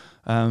environment.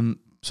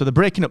 So they're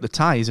breaking up the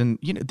ties, and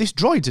this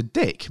droid's a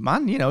dick,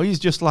 man. He's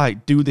just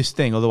like, do this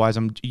thing, otherwise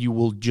you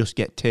will just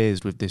get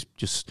tased with this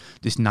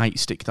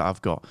nightstick that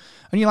I've got.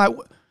 And you're like,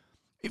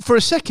 for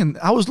a second,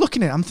 I was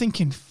looking at it, I'm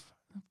thinking,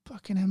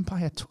 fucking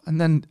Empire. And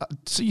then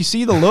so you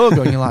see the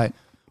logo, and you're like,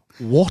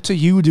 what are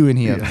you doing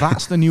here? Yeah.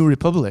 That's the New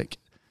Republic.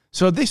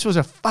 So this was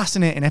a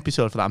fascinating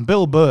episode for that. And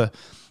Bill Burr,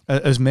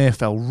 as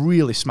Mayfeld,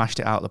 really smashed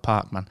it out of the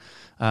park,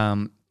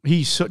 man.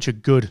 He's such a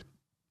good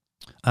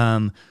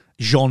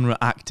genre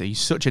actor. He's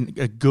such a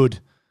good...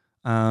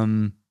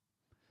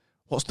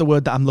 what's the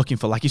word that I'm looking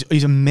for? Like,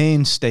 he's a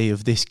mainstay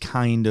of this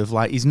kind of,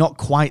 like, he's not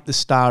quite the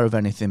star of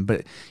anything,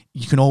 but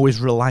you can always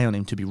rely on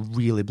him to be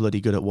really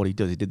bloody good at what he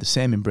does. He did the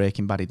same in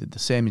Breaking Bad. He did the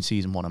same in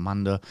season 1 of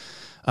Mando.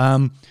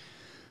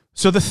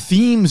 So the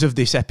themes of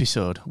this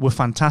episode were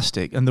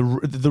fantastic, and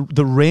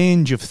the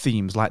range of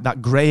themes, like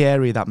that grey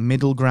area, that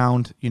middle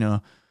ground,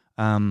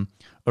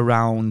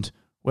 around,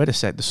 wait a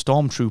sec, the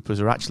stormtroopers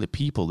are actually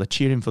people. They're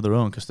cheering for their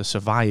own because they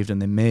survived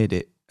and they made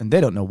it, and they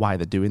don't know why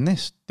they're doing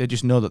this. They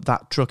just know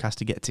that truck has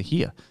to get to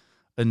here,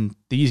 and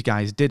these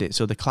guys did it,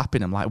 so they're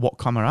clapping them. Like, what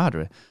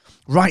camaraderie.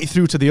 Right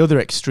through to the other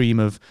extreme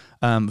of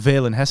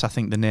Valen Hess, I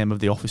think the name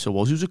of the officer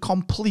was, who's a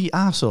complete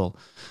arsehole.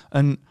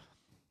 And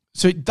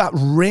so that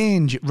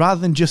range,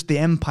 rather than just the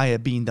Empire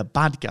being the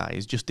bad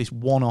guys, just this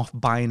one-off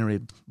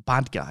binary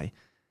bad guy,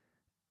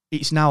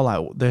 it's now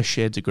like, there's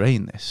shades of grey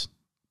in this.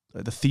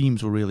 The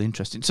themes were really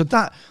interesting. So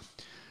that,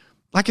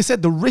 like I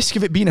said, the risk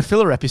of it being a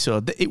filler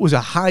episode, it was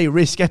a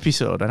high-risk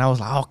episode. And I was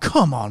like, oh,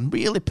 come on,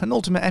 really?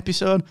 Penultimate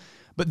episode?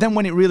 But then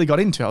when it really got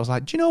into it, I was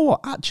like, do you know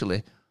what?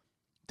 Actually,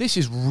 this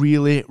is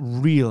really,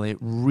 really,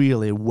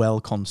 really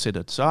well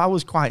considered. So I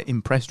was quite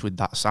impressed with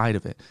that side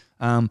of it.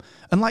 And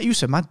like you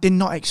said, man, did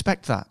not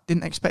expect that.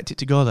 Didn't expect it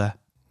to go there.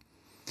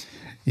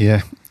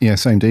 Yeah,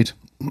 same dude.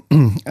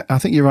 I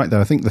think you're right,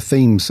 though. I think the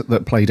themes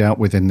that played out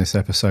within this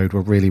episode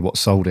were really what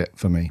sold it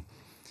for me.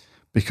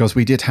 Because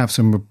we did have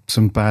some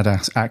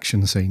badass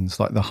action scenes,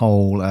 like the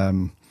whole,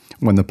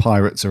 when the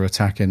pirates are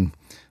attacking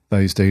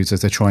those dudes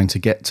as they're trying to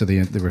get to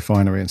the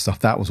refinery and stuff.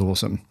 That was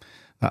awesome.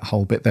 That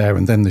whole bit there.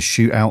 And then the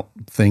shootout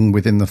thing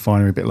within the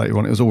refinery a bit later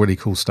on. It was all really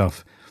cool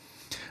stuff.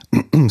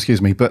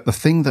 Excuse me. But the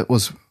thing that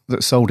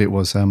sold it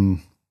was,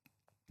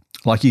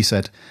 like you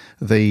said,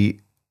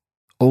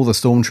 all the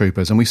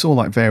stormtroopers, and we saw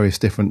like various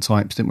different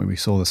types, didn't we? We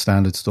saw the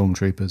standard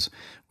stormtroopers.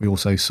 We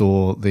also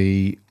saw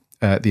the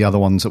other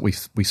ones that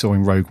we saw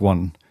in Rogue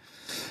One,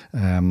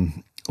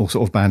 all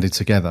sort of banded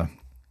together.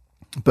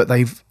 But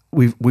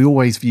we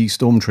always view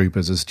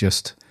stormtroopers as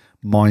just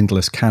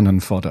mindless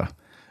cannon fodder,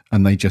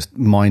 and they just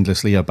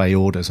mindlessly obey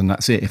orders, and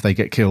that's it. If they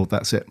get killed,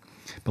 that's it.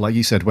 But like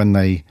you said, when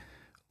the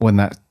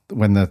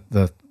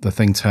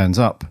thing turns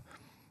up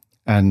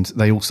and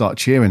they all start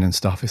cheering and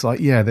stuff, it's like,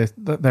 yeah,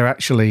 they're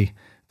actually,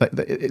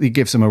 it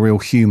gives them a real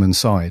human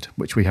side,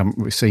 which we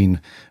haven't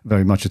seen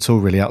very much at all,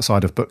 really,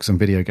 outside of books and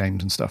video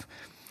games and stuff.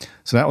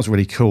 So that was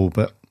really cool.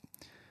 But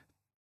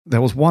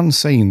there was one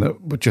scene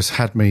that just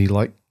had me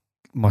like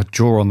my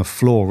jaw on the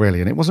floor,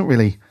 really, and it wasn't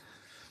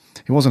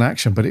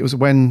action, but it was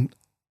when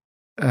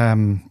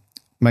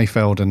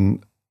Mayfeld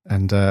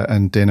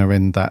and Din are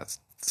in that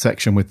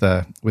section with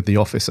the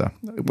officer.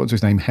 What's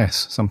his name?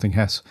 Hess,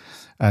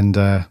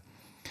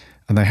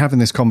 and they're having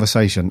this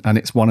conversation, and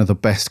it's one of the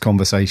best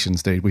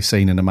conversations, dude, we've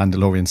seen in The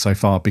Mandalorian so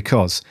far,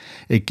 because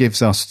it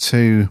gives us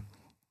two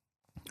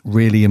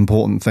really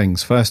important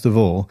things. First of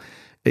all,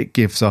 it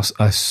gives us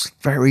a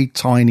very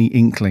tiny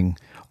inkling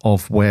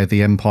of where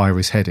the Empire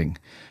is heading,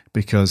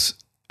 because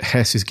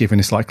Hess is giving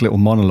this like little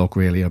monologue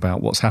really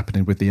about what's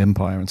happening with the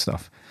Empire and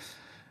stuff.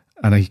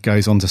 And he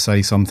goes on to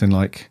say something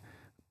like,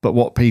 but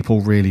what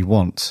people really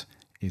want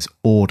is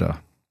order.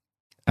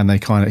 And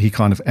he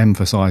kind of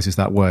emphasizes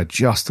that word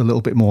just a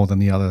little bit more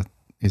than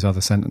his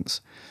other sentence.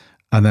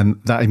 And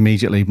then that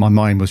immediately, my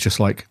mind was just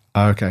like,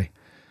 oh, okay,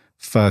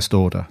 first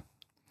order.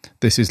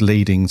 This is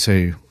leading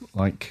to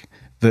like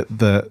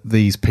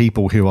these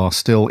people who are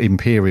still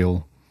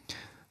imperial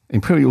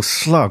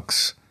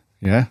slugs,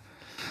 yeah,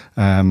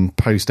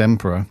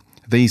 post-Emperor.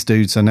 These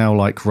dudes are now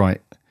like,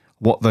 right,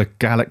 what the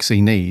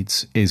galaxy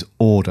needs is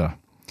order.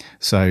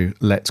 So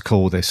let's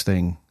call this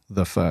thing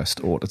the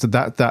First Order. So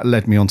that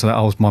led me on to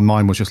that. My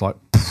mind was just like,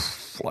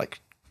 like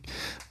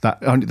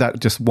that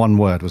just one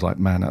word was like,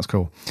 man, that's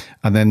cool.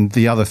 And then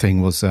the other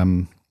thing was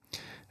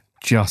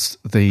just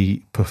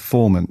the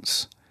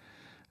performance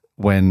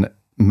when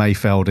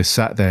Mayfeld is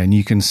sat there and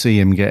you can see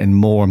him getting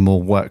more and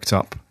more worked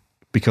up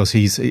because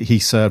he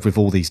served with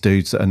all these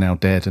dudes that are now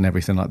dead and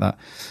everything like that.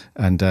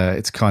 And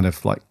it's kind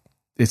of like,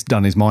 it's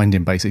done his mind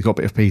in basically. He's got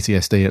a bit of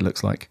PTSD, it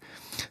looks like.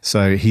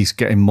 So he's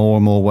getting more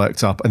and more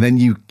worked up. And then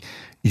you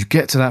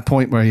get to that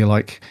point where you're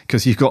like,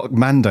 because you've got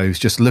Mando's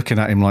just looking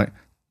at him like,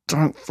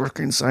 don't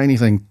freaking say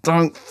anything.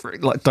 Don't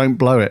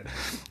blow it.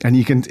 And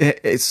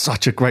it's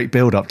such a great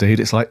build up, dude.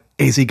 It's like,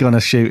 is he going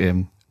to shoot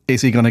him?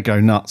 Is he going to go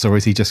nuts? Or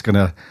is he just going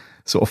to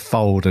sort of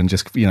fold and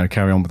just,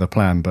 carry on with the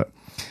plan?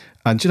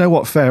 And do you know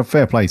what? Fair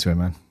play to him,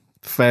 man.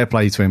 Fair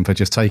play to him for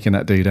just taking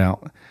that dude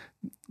out,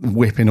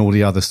 whipping all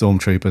the other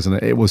stormtroopers.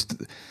 And it was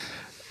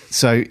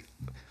so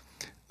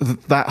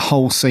that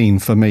whole scene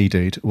for me,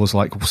 dude, was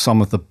like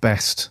some of the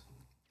best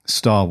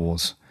Star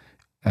Wars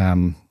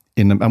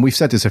and we've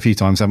said this a few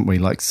times, haven't we?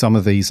 Like some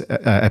of these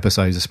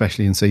episodes,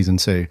 especially in season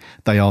 2,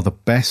 they are the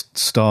best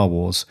Star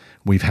Wars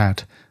we've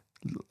had,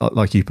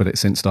 like you put it,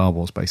 since Star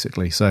Wars,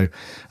 basically. So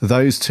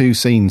those 2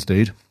 scenes,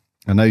 dude,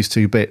 and those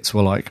 2 bits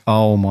were like,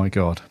 oh my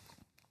God,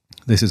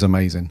 this is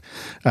amazing.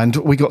 And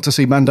we got to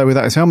see Mando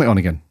without his helmet on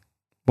again.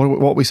 What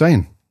are we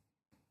saying?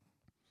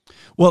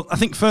 Well, I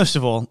think first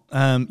of all,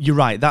 you're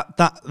right.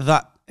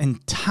 That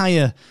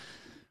entire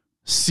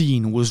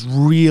scene was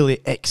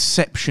really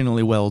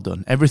exceptionally well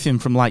done. Everything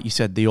from, like you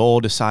said, the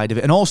Order side of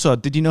it. And also,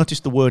 did you notice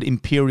the word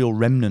Imperial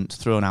Remnant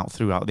thrown out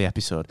throughout the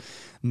episode?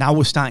 Now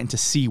we're starting to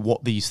see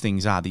what these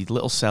things are, these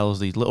little cells,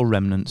 these little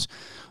remnants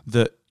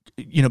that,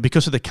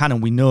 because of the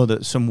canon, we know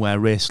that somewhere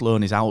Rey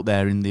Sloane is out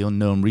there in the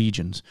unknown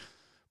regions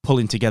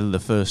pulling together the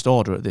First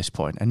Order at this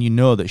point. And you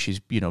know that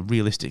she's,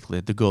 realistically,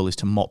 the goal is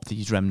to mop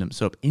these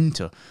remnants up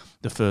into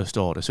the First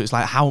Order. So it's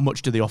like, how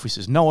much do the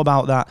officers know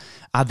about that?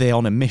 Are they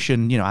on a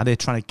mission? Are they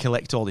trying to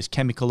collect all this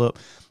chemical up,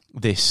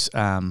 this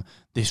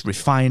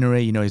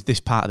refinery? Is this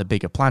part of the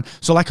bigger plan?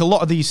 So like a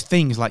lot of these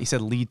things, like you said,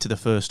 lead to the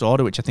First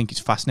Order, which I think is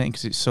fascinating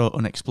because it's so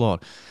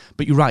unexplored.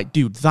 But you're right,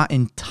 dude, that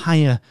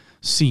entire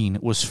scene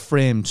was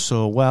framed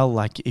so well,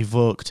 like it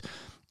evoked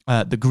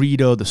the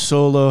Greedo, the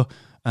Solo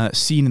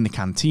scene in the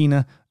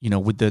cantina,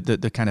 with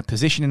the kind of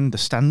positioning, the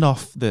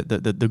standoff,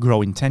 the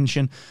growing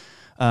tension.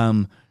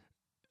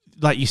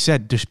 Like you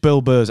said, just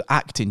Bill Burr's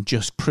acting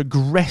just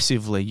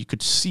progressively, you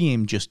could see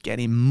him just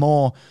getting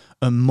more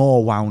and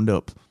more wound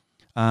up.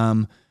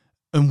 And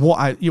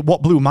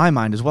what blew my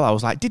mind as well, I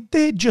was like, did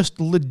they just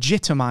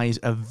legitimize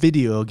a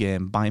video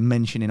game by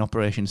mentioning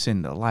Operation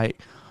Cinder? Like,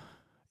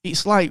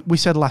 it's like we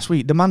said last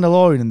week, The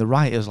Mandalorian and the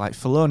writers like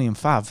Filoni and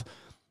Fav,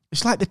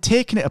 it's like they're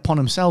taking it upon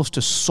themselves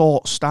to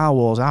sort Star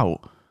Wars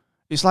out.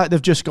 It's like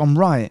they've just gone,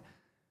 right,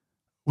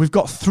 we've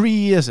got 3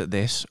 years at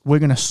this, we're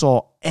going to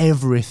sort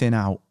everything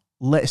out.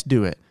 Let's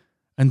do it.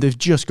 And they've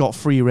just got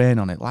free reign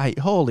on it. Like,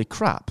 holy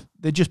crap.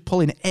 They're just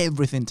pulling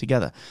everything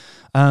together.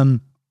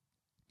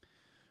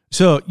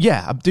 So,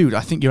 yeah, dude,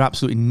 I think you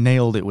absolutely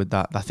nailed it with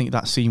that. I think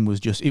that scene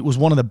was it was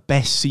one of the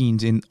best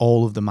scenes in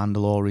all of The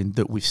Mandalorian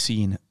that we've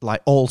seen,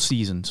 like all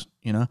seasons,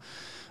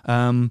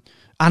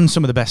 and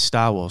some of the best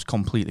Star Wars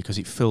completely because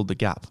it filled the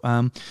gap.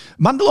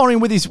 Mandalorian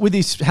with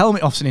his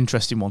helmet off's an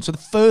interesting one. So the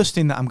first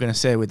thing that I'm going to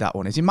say with that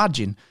one is,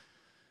 imagine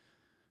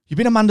you've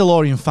been a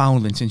Mandalorian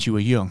foundling since you were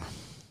young.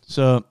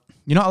 So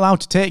you're not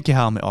allowed to take your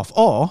helmet off,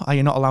 or are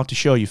you not allowed to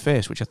show your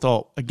face, which I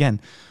thought, again,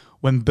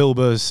 when Bill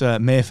Burr's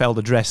Mayfeld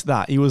addressed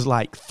that, he was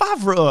like,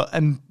 Favreau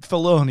and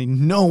Filoni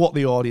know what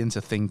the audience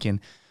are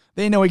thinking.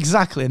 They know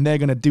exactly, and they're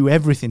going to do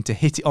everything to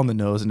hit it on the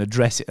nose and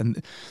address it.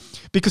 And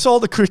because all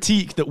the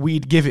critique that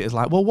we'd give it is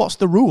like, well, what's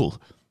the rule?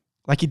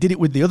 Like he did it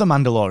with the other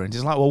Mandalorians.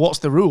 He's like, well, what's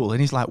the rule?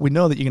 And he's like, we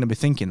know that you're going to be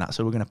thinking that,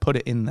 so we're going to put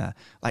it in there.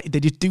 Like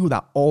they just do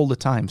that all the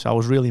time. So I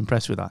was really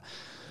impressed with that.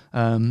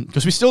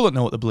 Because we still don't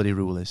know what the bloody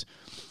rule is.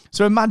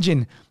 So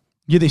imagine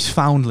you're this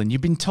foundling. You've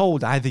been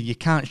told either you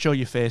can't show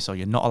your face or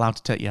you're not allowed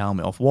to take your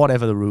helmet off,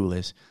 whatever the rule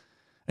is.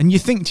 And you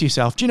think to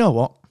yourself, do you know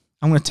what?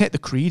 I'm going to take the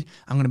creed.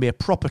 I'm going to be a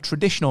proper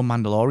traditional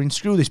Mandalorian.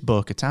 Screw this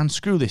Bo-Katan.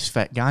 Screw this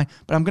Fett guy.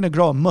 But I'm going to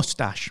grow a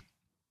mustache.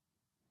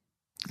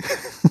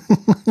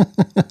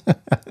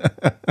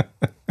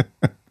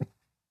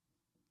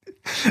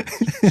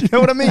 You know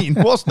what I mean?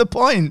 What's the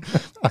point?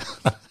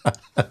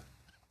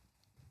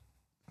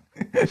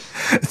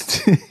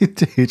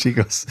 Dude, you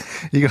got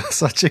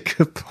such a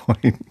good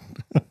point.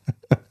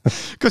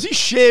 Because he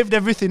shaved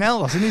everything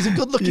else, and he's a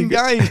good-looking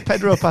guy. He's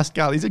Pedro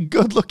Pascal. He's a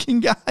good-looking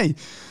guy.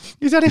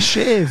 He's had a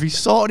shave. He's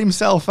sorted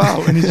himself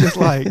out, and he's just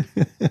like,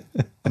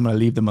 I'm going to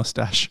leave the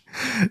mustache.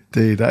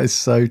 Dude, that is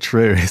so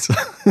true.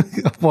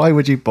 Why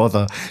would you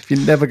bother if you're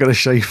never going to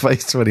show your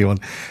face to anyone?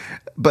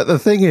 But the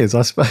thing is,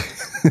 I suppose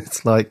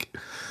it's like,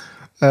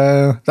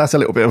 that's a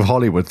little bit of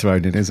Hollywood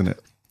thrown in, isn't it?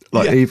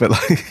 Like, yeah.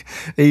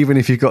 even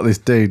if you've got this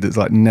dude that's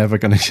like never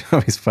going to show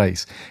his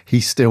face, he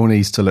still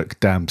needs to look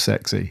damn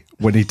sexy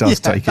when he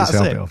does take his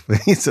helmet off.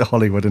 It's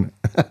Hollywood, isn't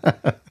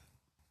it?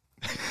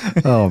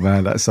 Oh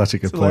man, that's such a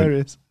good It's point.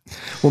 hilarious.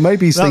 Well,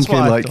 maybe he's That's thinking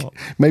what I like thought.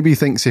 maybe he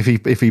thinks if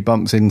he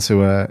bumps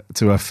into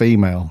a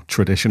female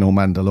traditional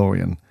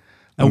Mandalorian,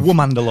 A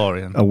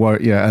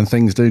Womandalorian. and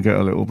things do get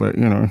a little bit,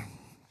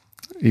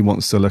 he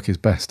wants to look his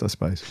best, I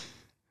suppose.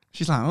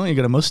 She's like, oh, you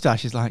got a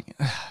mustache. He's like,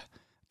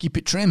 keep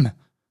it trim,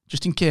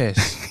 just in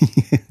case.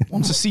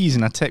 Once a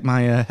season, I take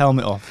my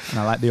helmet off, and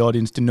I like the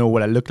audience to know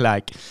what I look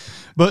like.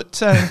 But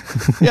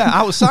yeah,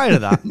 outside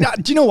of that,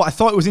 do you know what? I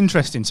thought it was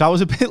interesting. So I was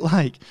a bit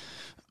like,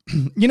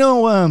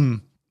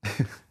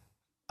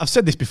 I've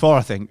said this before,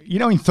 I think. In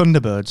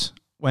Thunderbirds,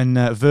 when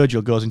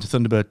Virgil goes into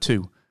Thunderbird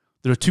 2,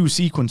 there are two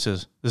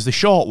sequences. There's the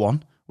short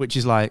one, which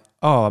is like,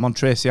 oh, I'm on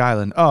Tracy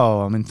Island.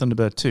 Oh, I'm in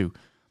Thunderbird 2.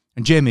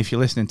 And Jamie, if you're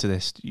listening to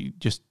this, you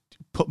just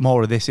put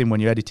more of this in when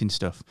you're editing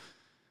stuff.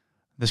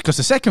 Because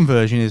the second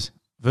version is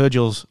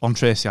Virgil's on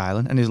Tracy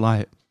Island and he's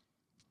like,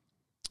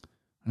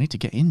 I need to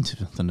get into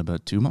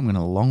Thunderbird 2. I'm going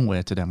a long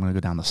way today. I'm going to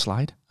go down the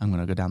slide. I'm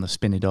going to go down the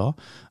spinny door.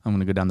 I'm going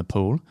to go down the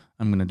pole.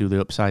 I'm going to do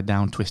the upside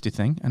down twisty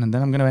thing. And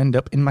then I'm going to end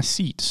up in my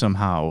seat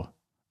somehow.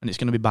 And it's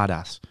going to be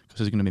badass because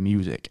there's going to be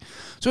music.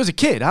 So as a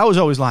kid, I was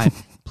always like,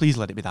 please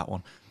let it be that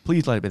one.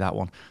 Please let it be that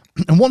one.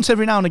 And once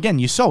every now and again,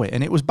 you saw it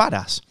and it was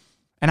badass.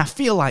 And I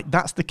feel like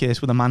that's the case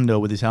with a Mando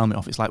with his helmet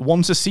off. It's like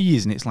once a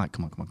season, it's like,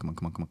 come on.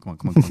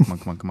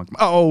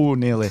 Oh,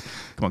 nearly.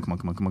 Come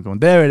on.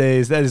 There it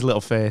is. There's his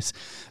little face.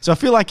 So I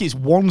feel like it's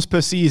once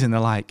per season. They're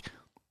like,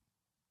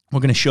 we're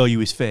going to show you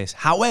his face.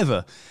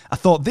 However, I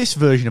thought this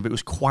version of it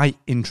was quite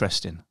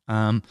interesting.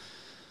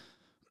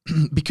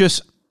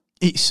 Because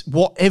it's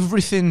what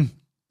everything,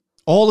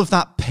 all of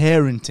that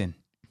parenting,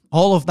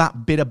 all of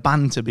that bit of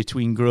banter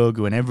between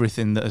Grogu and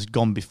everything that has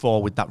gone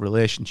before with that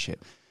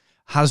relationship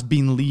has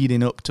been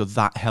leading up to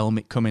that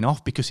helmet coming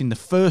off, because in the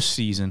first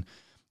season,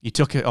 he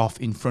took it off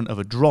in front of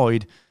a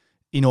droid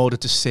in order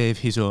to save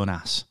his own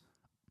ass.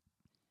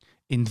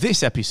 In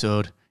this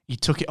episode, he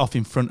took it off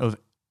in front of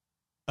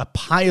a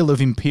pile of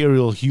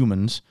Imperial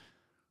humans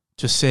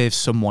to save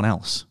someone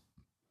else.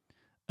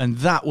 And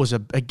that was,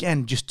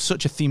 again, just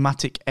such a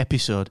thematic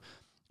episode.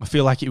 I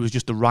feel like it was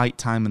just the right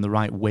time and the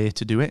right way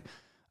to do it.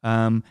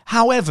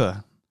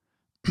 However,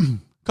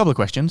 couple of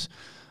questions.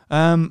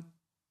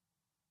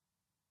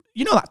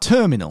 That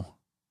terminal,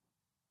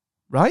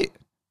 right?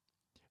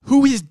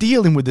 Who is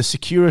dealing with the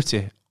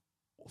security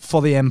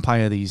for the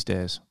Empire these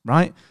days,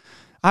 right?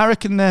 I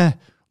reckon they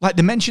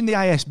mentioned the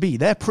ISB.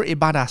 They're pretty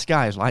badass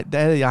guys. Like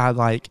they are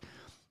like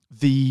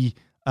the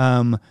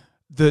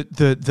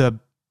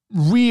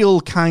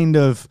real kind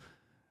of,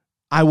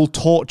 I will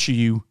torture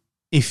you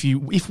if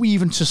we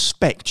even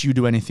suspect you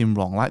do anything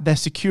wrong. Like their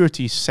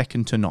security is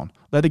second to none.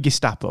 They're the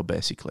Gestapo,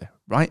 basically,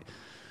 right?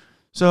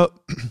 So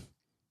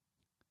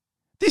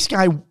this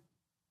guy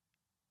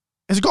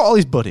has got all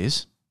his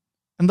buddies,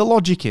 and the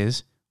logic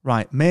is,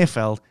 right,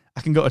 Mayfeld,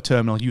 I can go to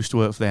terminal, used to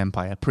work for the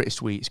Empire, pretty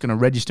sweet. It's going to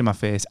register my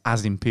face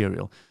as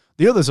Imperial.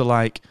 The others are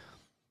like,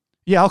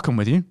 yeah, I'll come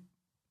with you.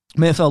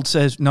 Mayfeld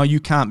says, no, you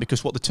can't,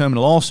 because what the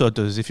terminal also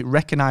does, if it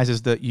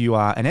recognizes that you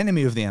are an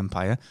enemy of the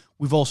Empire,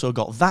 we've also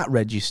got that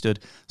registered,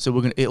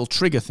 so it'll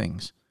trigger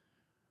things,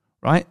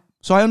 right?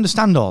 So I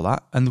understand all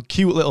that, and the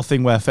cute little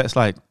thing where Fett's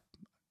like,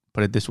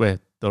 put it this way,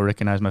 they'll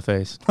recognize my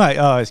face. Like,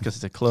 oh, it's because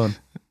it's a clone.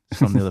 It's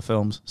from the other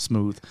films.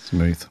 Smooth.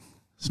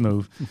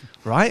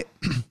 Right?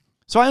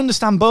 So I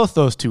understand both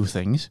those two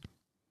things.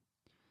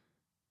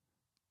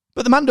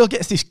 But the Mando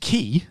gets this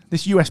key,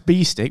 this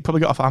USB stick,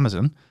 probably got off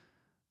Amazon,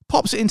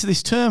 pops it into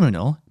this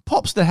terminal,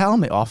 pops the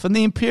helmet off, and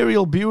the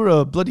Imperial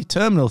Bureau bloody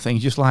terminal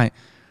thing's just like,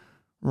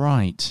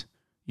 right,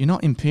 you're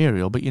not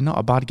Imperial, but you're not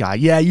a bad guy.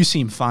 Yeah, you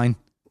seem fine.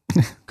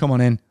 Come on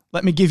in.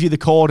 Let me give you the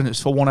coordinates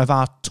for one of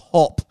our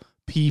top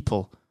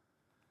people.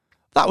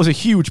 That was a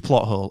huge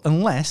plot hole,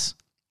 unless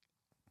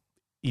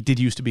he did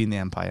used to be in the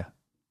Empire.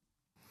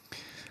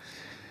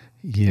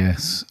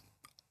 Yes.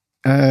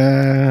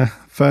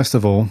 First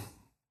of all,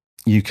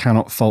 you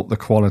cannot fault the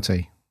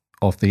quality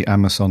of the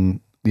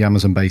Amazon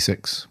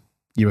Basics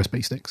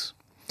USB sticks.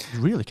 You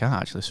really can't,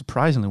 actually.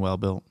 Surprisingly well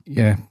built.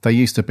 Yeah, they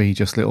used to be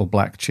just little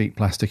black, cheap,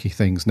 plasticky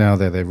things. Now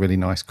they're really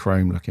nice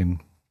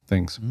chrome-looking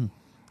things.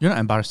 You're not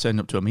embarrassed turning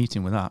up to a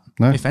meeting with that.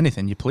 No. If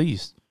anything, you're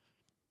pleased.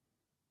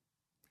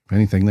 If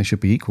anything, they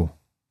should be equal.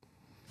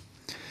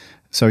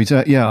 So,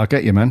 yeah, I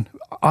get you, man.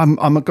 I'm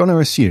going to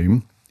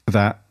assume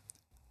that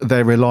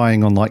they're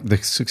relying on like the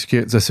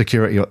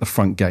security at the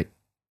front gate.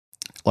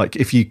 Like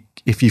if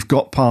you've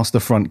got past the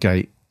front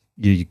gate,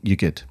 you're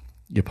good.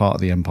 You're part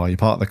of the Empire. You're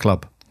part of the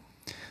club.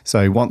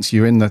 So once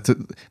you're in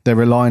they're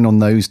relying on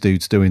those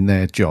dudes doing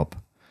their job.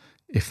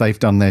 If they've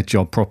done their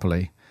job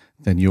properly,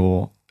 then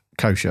you're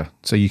kosher.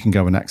 So you can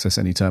go and access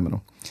any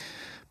terminal.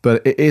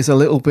 But it is a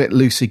little bit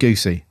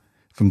loosey-goosey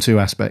from two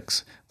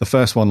aspects. The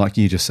first one, like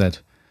you just said,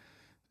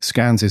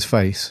 scans his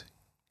face.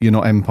 You're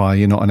not Empire,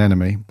 you're not an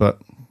enemy,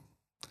 but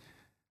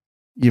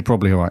you're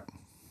probably all right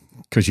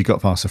because you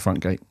got past the front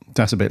gate.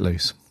 That's a bit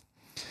loose.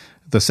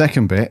 The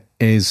second bit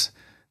is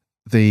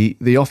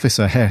the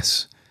officer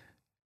Hess.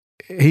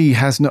 He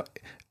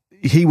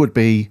would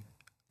be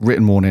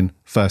written warning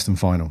first and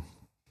final,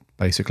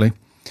 basically,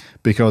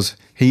 because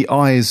he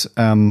eyes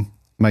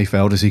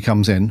Mayfeld as he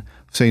comes in.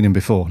 I've seen him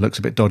before, looks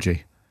a bit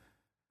dodgy.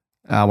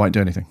 I won't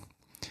do anything.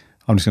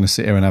 I'm just going to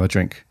sit here and have a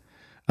drink.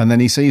 And then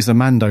he sees the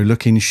Mando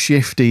looking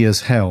shifty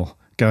as hell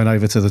going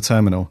over to the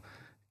terminal,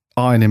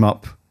 eyeing him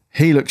up.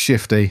 He looks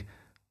shifty.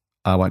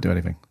 I won't do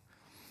anything.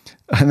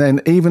 And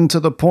then even to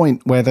the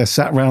point where they're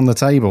sat round the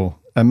table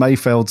and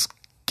Mayfeld's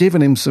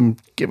giving him some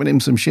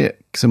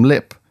shit, some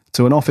lip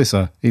to an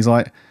officer. He's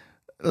like,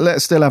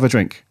 let's still have a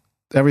drink.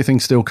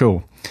 Everything's still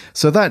cool.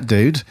 So that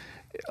dude,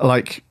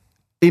 like,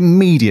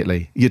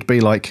 immediately you'd be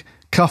like,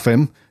 cuff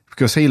him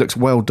because he looks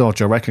well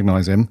dodge. I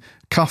recognise him.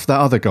 Cuff that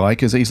other guy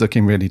because he's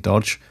looking really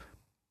dodge.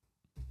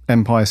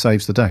 Empire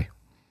saves the day.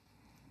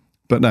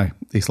 But no,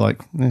 he's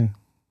like,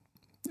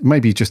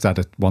 maybe he just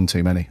had one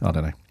too many. I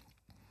don't know.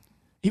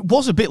 It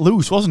was a bit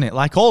loose, wasn't it?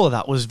 Like, all of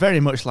that was very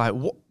much like,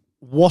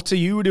 what are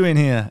you doing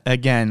here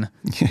again?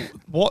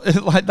 What?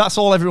 Like, that's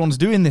all everyone's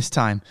doing this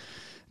time.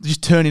 They're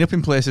just turning up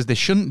in places they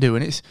shouldn't do.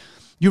 And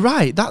you're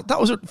right. That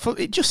was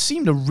it just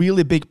seemed a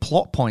really big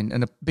plot point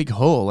and a big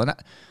hole. And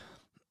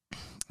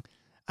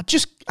I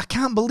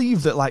can't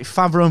believe that, like,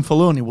 Favreau and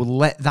Filoni would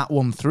let that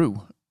one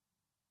through.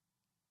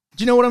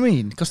 Do you know what I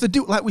mean? Because they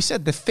do, like we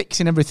said, they're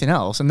fixing everything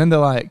else, and then they're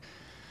like,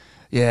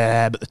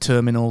 yeah, but the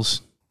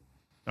terminals.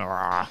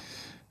 Yeah,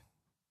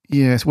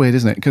 it's weird,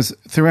 isn't it? Because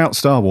throughout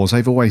Star Wars,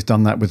 they've always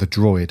done that with a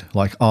droid.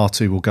 Like,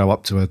 R2 will go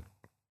up to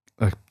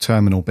a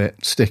terminal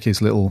bit, stick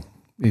his little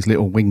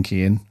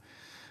winky in,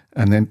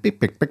 and then beep,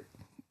 beep, beep,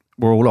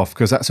 we're all off,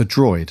 because that's a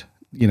droid.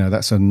 You know,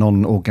 that's a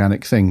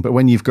non-organic thing. But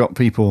when you've got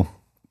people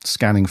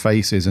scanning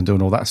faces and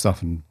doing all that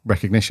stuff and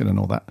recognition and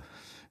all that,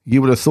 you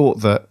would have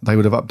thought that they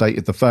would have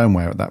updated the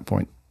firmware at that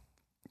point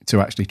to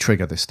actually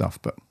trigger this stuff.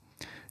 But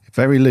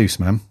very loose,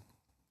 man.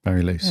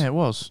 Very loose. Yeah, it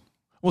was.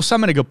 Well,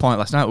 Sam had a good point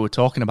last night. We were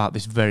talking about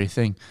this very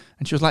thing.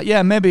 And she was like,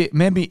 yeah, maybe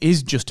it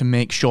is just to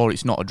make sure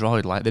it's not a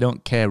droid. Like, they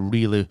don't care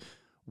really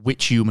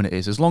which human it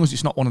is. As long as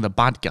it's not one of the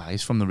bad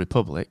guys from the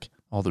Republic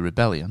or the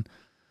Rebellion,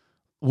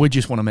 we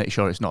just want to make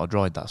sure it's not a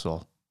droid, that's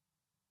all.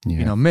 Yeah,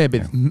 you know, maybe,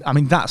 yeah. I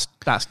mean, that's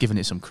giving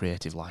it some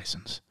creative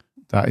license.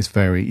 That is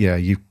very, yeah,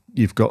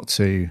 you've got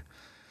to...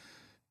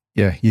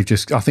 Yeah,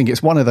 I think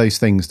it's one of those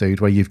things, dude,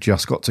 where you've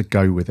just got to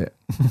go with it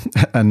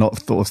and not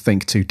sort of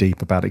think too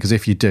deep about it. Because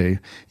if you do,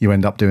 you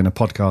end up doing a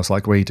podcast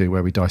like we do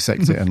where we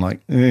dissect it and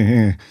like,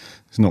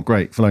 it's not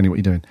great. Filoni, what are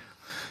you doing?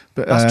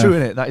 But that's true,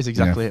 isn't it? That is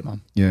exactly it, man.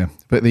 Yeah.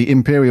 But the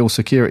Imperial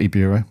Security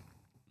Bureau,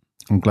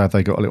 I'm glad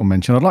they got a little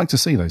mention. I'd like to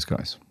see those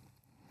guys.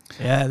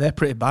 Yeah, they're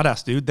pretty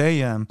badass, dude.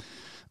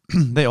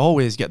 They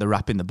always get the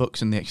rap in the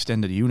books in the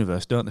extended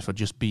universe, don't they, for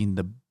just being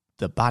the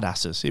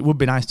badasses. It would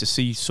be nice to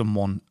see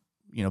someone,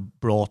 you know,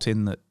 brought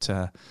in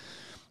that,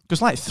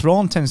 because like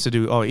Thrawn tends to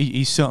do,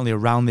 he's certainly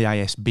around the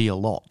ISB a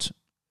lot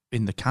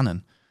in the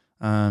canon.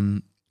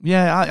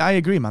 Yeah, I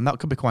agree, man. That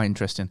could be quite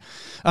interesting.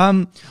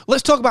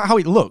 Let's talk about how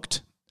it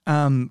looked,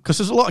 because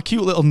there's a lot of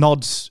cute little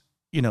nods,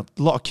 you know,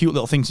 a lot of cute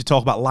little things to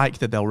talk about, like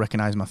that they'll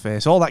recognize my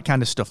face, all that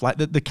kind of stuff, like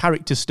the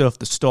character stuff,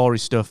 the story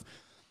stuff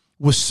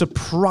was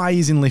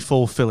surprisingly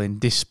fulfilling,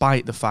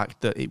 despite the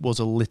fact that it was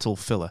a little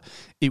filler.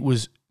 It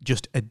was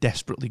just a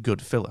desperately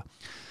good filler.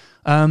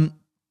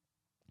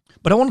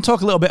 But I want to talk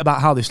a little bit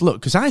about how this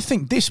looked, because I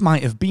think this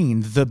might have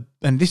been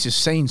and this is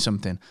saying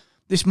something,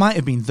 this might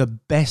have been the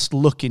best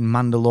looking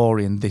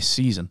Mandalorian this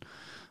season.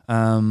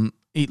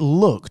 It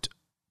looked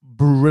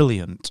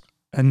brilliant.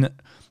 And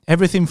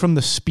everything from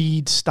the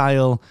speed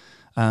style,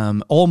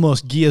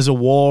 almost Gears of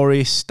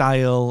War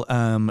style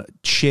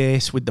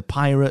chase with the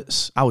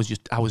pirates. I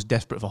was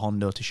desperate for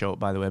Hondo to show up,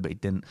 by the way, but he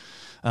didn't.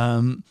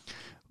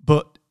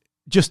 But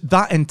just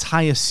that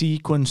entire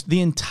sequence,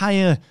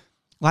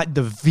 like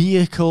the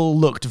vehicle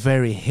looked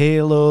very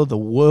Halo, the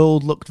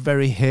world looked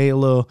very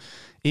Halo.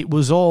 It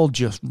was all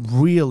just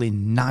really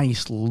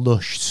nice,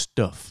 lush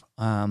stuff.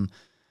 And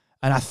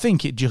I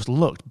think it just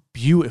looked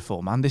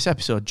beautiful, man. This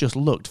episode just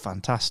looked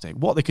fantastic.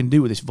 What they can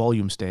do with this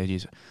volume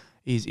stage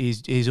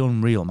is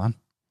unreal, man.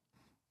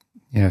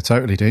 Yeah,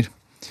 totally, dude.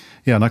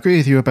 Yeah, and I agree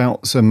with you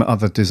about some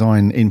other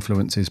design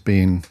influences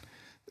being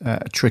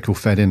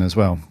trickle-fed in as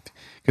well.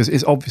 Because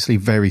it's obviously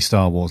very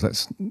Star Wars.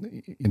 That's,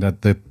 you know,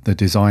 the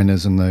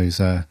designers and those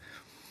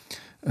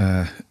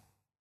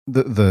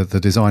the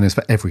designers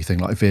for everything,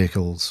 like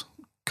vehicles,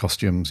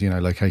 costumes, you know,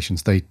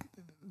 locations.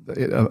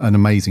 An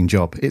amazing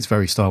job. It's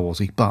very Star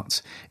Warsy,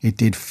 but it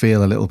did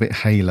feel a little bit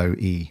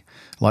Halo-y.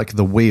 Like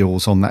the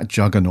wheels on that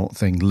Juggernaut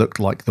thing looked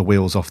like the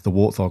wheels off the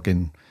Warthog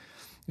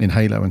in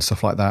Halo and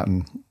stuff like that.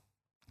 And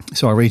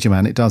so I read you,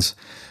 man.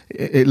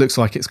 It looks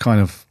like it's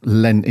kind of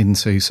lent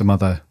into some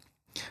other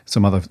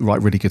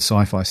like really good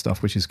sci-fi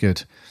stuff, which is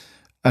good.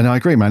 And I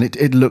agree, man.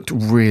 It looked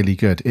really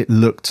good. It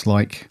looked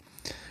like,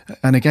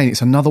 and again,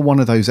 it's another one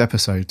of those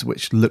episodes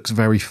which looks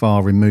very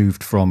far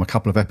removed from a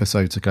couple of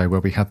episodes ago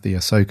where we had the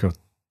Ahsoka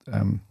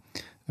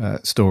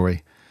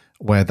story,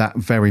 where that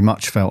very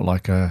much felt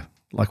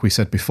like we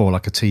said before,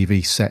 like a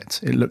TV set.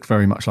 It looked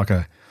very much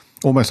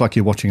almost like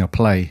you're watching a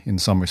play in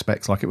some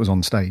respects, like it was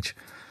on stage.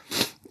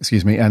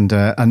 Excuse me. And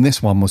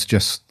this one was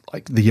just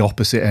like the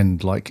opposite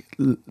end, like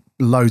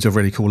loads of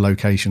really cool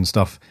location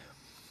stuff.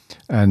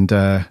 And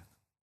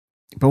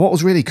but what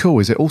was really cool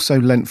is it also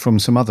lent from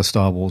some other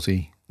Star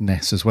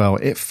Warsy-ness as well.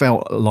 It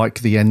felt like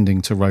the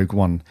ending to Rogue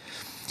One.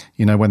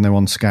 You know, when they're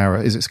on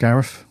Scarif. Is it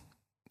Scarif?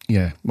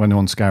 Yeah, when they're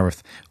on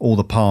Scarif, all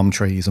the palm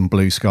trees and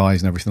blue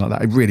skies and everything like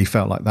that. It really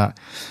felt like that.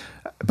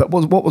 But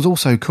what was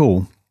also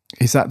cool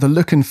is that the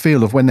look and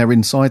feel of when they're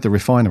inside the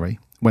refinery,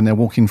 when they're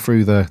walking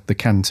through the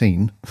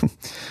canteen,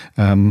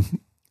 and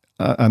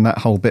that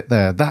whole bit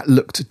there, that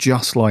looked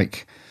just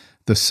like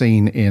the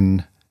scene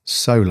in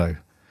Solo,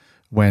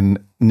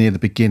 when near the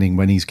beginning,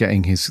 when he's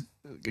getting his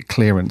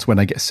clearance, when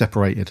they get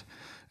separated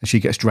and she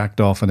gets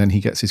dragged off and then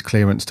he gets his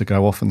clearance to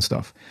go off and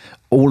stuff.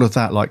 All of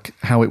that, like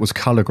how it was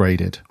colour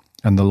graded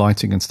and the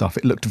lighting and stuff,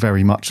 it looked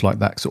very much like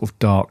that sort of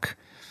dark,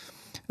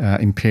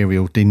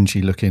 imperial,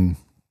 dingy looking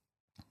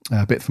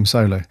bit from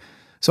Solo.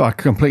 So I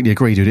completely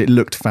agree, dude. It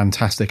looked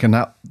fantastic. And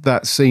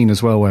that scene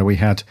as well, where we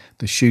had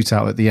the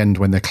shootout at the end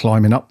when they're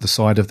climbing up the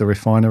side of the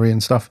refinery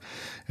and stuff,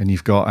 and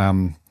you've got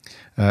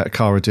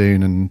Cara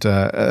Dune and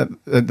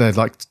they're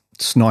like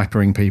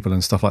snipering people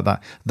and stuff like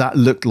that. That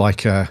looked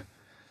like a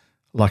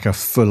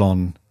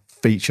full-on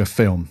feature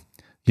film.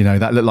 You know,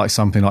 that looked like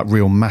something like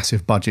real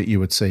massive budget you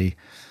would see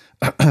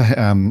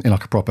in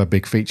like a proper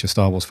big feature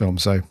Star Wars film.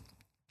 So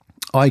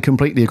I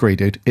completely agree,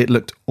 dude. It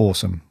looked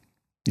awesome.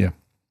 Yeah.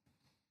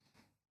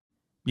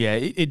 Yeah,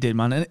 it did,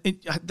 man. And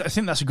I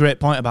think that's a great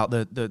point about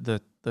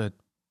the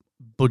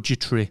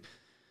budgetary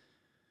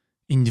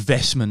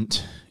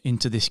investment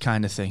into this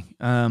kind of thing.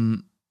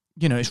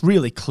 You know, it's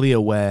really clear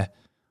where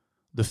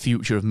the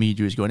future of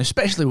media is going,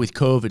 especially with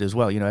COVID as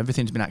well. You know,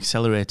 everything's been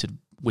accelerated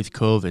with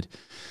COVID.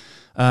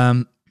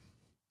 And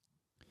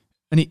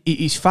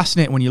it's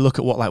fascinating when you look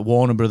at what like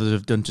Warner Brothers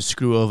have done to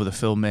screw over the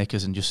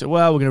filmmakers and just say,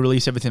 well, we're going to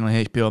release everything on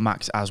HBO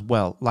Max as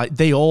well. Like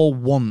they all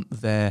want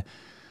their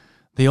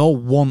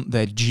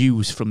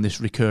dues from this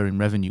recurring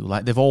revenue.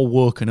 Like they've all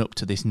woken up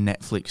to this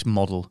Netflix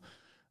model.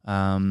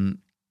 And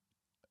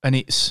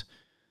it's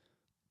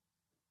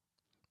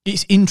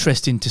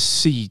interesting to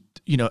see,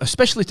 you know,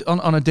 especially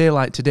on a day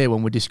like today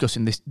when we're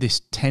discussing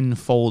this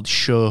tenfold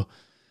show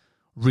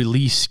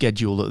release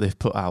schedule that they've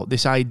put out,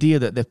 this idea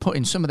that they're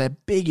putting some of their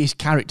biggest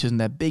characters and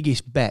their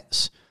biggest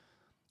bets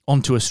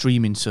onto a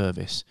streaming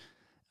service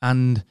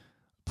and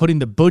putting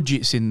the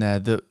budgets in there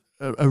that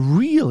are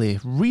really,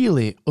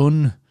 really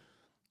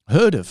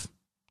unheard of.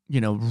 You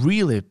know,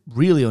 really,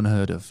 really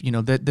unheard of. You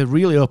know, they're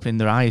really opening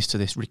their eyes to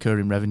this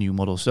recurring revenue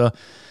model. So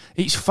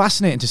it's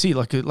fascinating to see.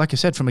 Like I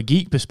said, from a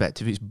geek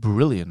perspective, it's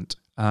brilliant.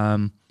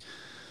 But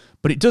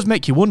it does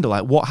make you wonder,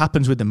 like, what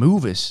happens with the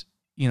movies?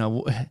 You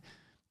know,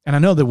 and I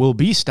know there will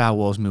be Star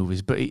Wars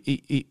movies, but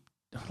it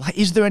like,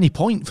 is there any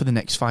point for the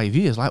next 5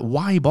 years? Like,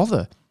 why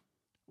bother?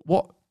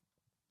 What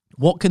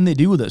can they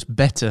do that's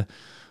better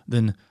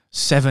than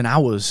 7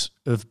 hours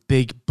of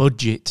big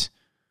budget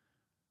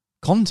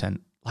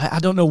content? I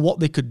don't know what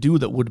they could do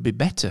that would be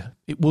better.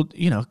 It would,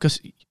 you know, because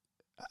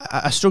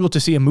I struggle to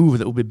see a movie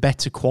that would be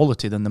better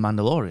quality than The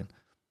Mandalorian.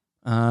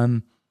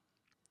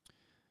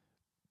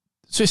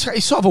 So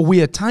it's sort of a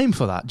weird time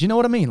for that. Do you know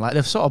what I mean? Like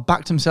they've sort of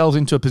backed themselves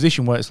into a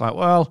position where it's like,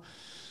 well,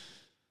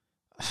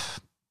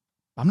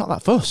 I'm not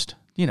that fussed.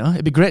 You know,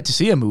 it'd be great to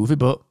see a movie,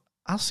 but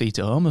I'll see it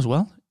at home as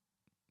well.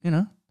 You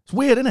know, it's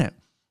weird, isn't it?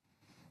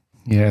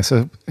 Yeah,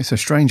 it's a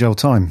strange old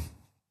time.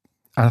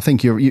 And I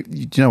think you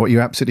know what,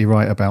 you're absolutely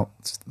right about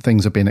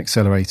things have been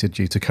accelerated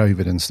due to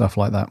COVID and stuff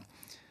like that.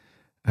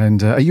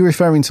 And are you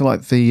referring to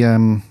like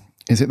the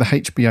is it the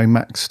HBO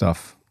Max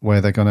stuff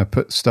where they're going to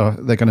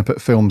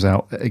put films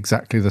out at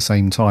exactly the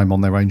same time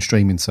on their own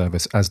streaming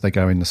service as they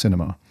go in the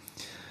cinema?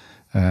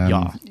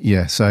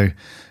 Yeah. So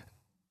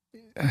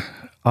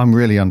I'm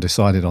really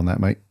undecided on that,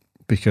 mate,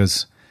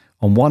 because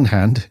on one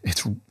hand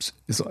it's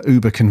like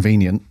uber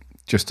convenient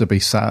just to be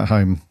sat at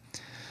home,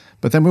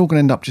 but then we're all going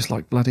to end up just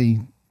like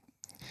bloody.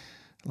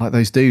 Like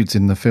those dudes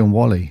in the film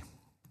WALL-E.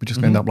 We're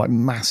just going to end up like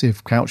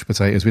massive couch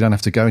potatoes. We don't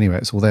have to go anywhere.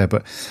 It's all there.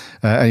 But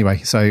anyway,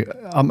 so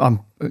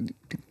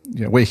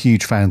we're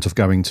huge fans of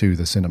going to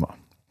the cinema.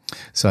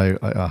 So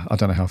I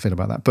don't know how I feel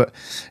about that. But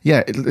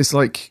yeah, it's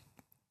like,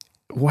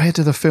 where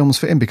do the films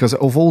fit in? Because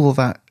of all of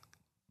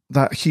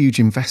that huge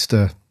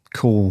investor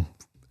call,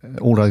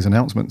 all those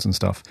announcements and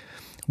stuff,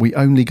 we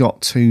only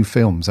got 2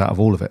 films out of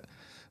all of it.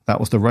 That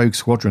was the Rogue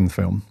Squadron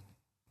film.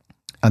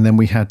 And then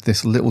we had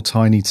this little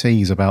tiny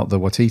tease about the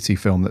Waititi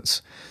film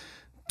that's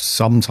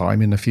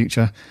sometime in the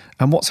future.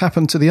 And what's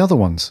happened to the other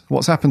ones?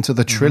 What's happened to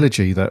the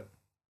trilogy that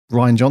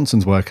Rian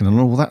Johnson's working on?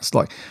 All that's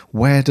like,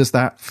 where does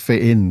that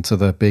fit into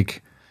the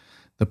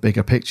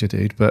bigger picture,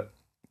 dude? But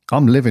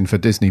I'm living for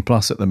Disney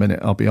Plus at the minute,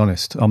 I'll be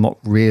honest. I'm not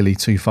really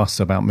too fussed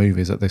about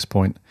movies at this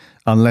point,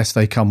 unless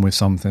they come with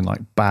something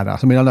like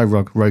badass. I mean, I know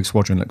Rogue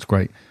Squadron looks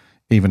great,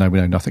 even though we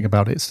know nothing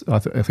about it. I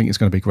think it's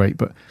going to be great,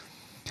 but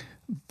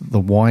the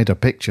wider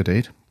picture,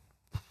 dude,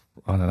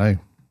 I don't know,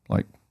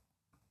 like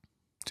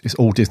it's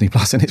all Disney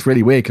Plus, and it's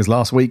really weird because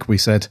last week we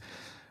said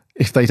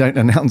if they don't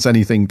announce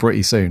anything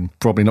pretty soon,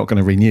 probably not going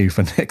to renew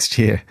for next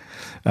year,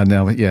 and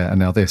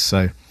now this.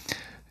 So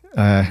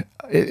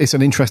it's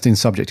an interesting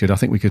subject, dude. I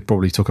think we could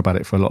probably talk about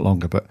it for a lot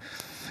longer, but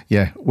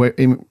yeah,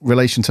 in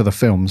relation to the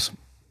films,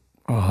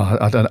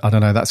 I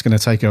don't know. That's going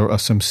to take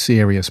some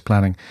serious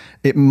planning.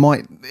 It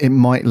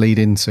might lead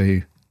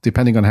into,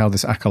 depending on how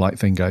this Acolyte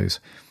thing goes,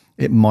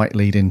 it might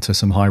lead into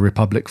some High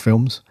Republic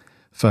films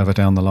further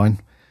down the line,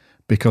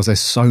 because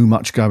there's so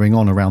much going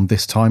on around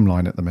this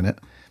timeline at the minute.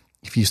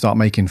 If you start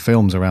making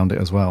films around it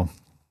as well,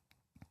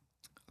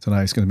 I don't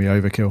know, it's going to be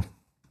overkill.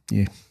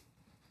 Yeah.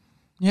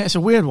 Yeah, it's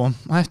a weird one.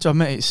 I have to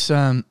admit,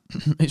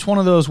 it's one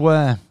of those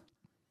where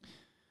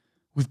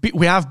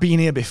we have been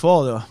here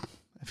before, though.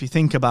 If you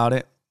think about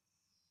it,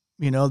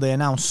 you know, they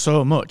announce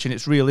so much, and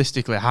it's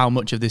realistically how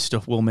much of this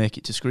stuff will make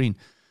it to screen.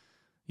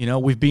 You know,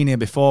 we've been here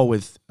before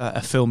with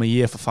a film a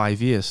year for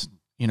 5 years.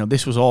 You know,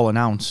 this was all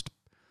announced,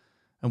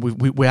 and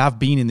we have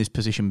been in this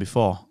position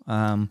before.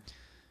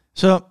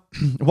 So,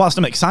 whilst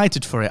I'm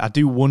excited for it, I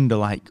do wonder,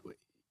 like,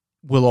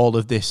 will all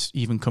of this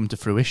even come to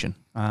fruition?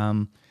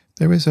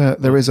 There is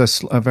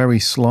a very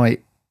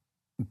slight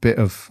bit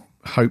of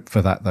hope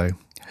for that, though.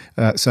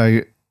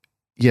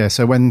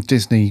 So when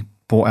Disney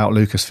bought out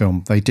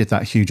Lucasfilm, they did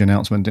that huge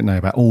announcement, didn't they,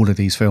 about all of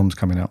these films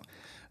coming out,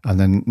 and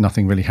then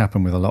nothing really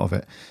happened with a lot of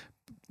it.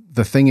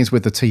 The thing is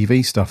with the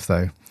TV stuff,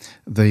 though,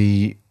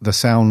 the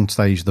sound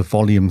stage, the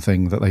volume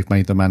thing that they've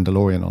made The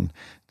Mandalorian on,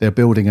 they're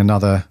building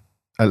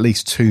at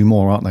least 2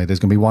 more, aren't they? There's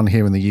going to be one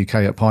here in the UK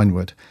at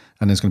Pinewood,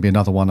 and there's going to be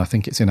another one, I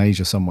think it's in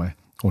Asia somewhere,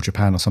 or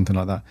Japan or something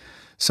like that.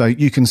 So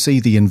you can see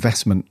the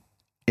investment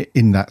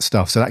in that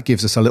stuff. So that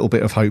gives us a little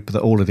bit of hope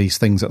that all of these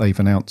things that they've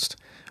announced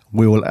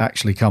will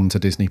actually come to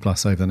Disney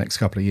Plus over the next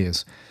couple of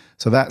years.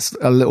 So that's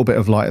a little bit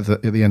of light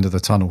at the end of the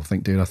tunnel, I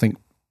think, dude. I think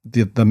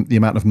the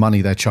amount of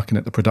money they're chucking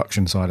at the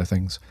production side of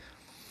things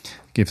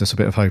gives us a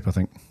bit of hope, I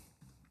think.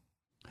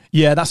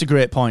 Yeah, that's a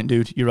great point,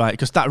 dude. You're right,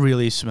 because that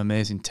really is some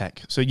amazing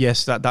tech. So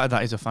yes,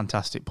 that is a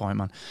fantastic point,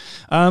 man.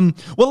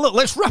 Well, look,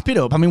 let's wrap it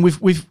up. I mean,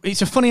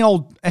 it's a funny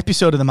old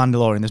episode of The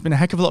Mandalorian. There's been a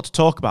heck of a lot to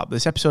talk about, but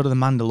this episode of The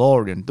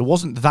Mandalorian, there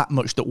wasn't that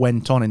much that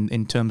went on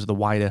in terms of the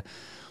wider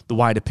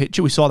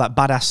picture. We saw that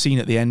badass scene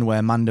at the end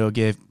where Mando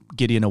gave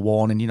Gideon a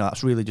warning. You know,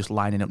 that's really just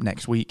lining up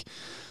next week.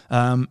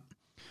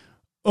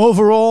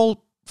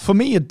 Overall, for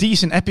me, a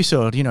decent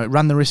episode. You know, it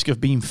ran the risk of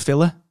being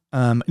filler.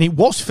 And it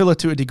was filler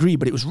to a degree,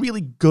 but it was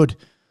really good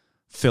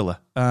filler.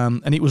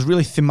 And it was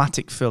really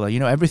thematic filler. You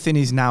know, everything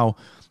is now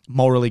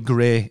morally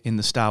grey in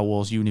the Star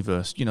Wars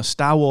universe. You know,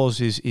 Star Wars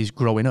is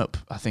growing up,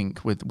 I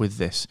think, with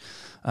this.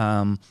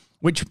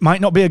 Which might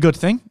not be a good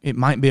thing. It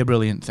might be a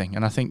brilliant thing.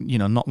 And I think, you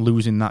know, not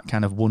losing that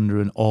kind of wonder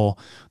and awe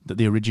that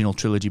the original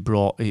trilogy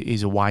brought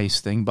is a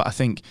wise thing. But I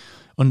think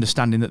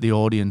understanding that the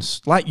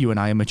audience, like you and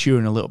I, are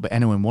maturing a little bit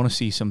anyway and want to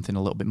see something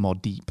a little bit more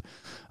deep.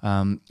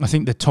 I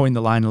think they're towing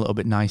the line a little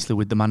bit nicely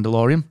with The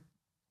Mandalorian.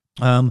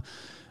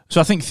 So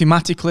I think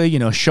thematically, you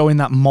know, showing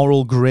that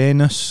moral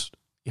greyness,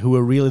 who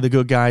are really the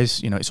good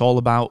guys, you know, it's all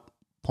about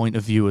point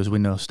of view, as we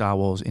know Star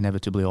Wars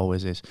inevitably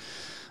always is.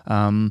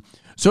 So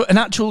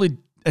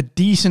a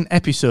decent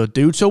episode,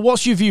 dude. So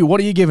what's your view?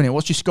 What are you giving it?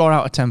 What's your score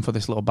out of 10 for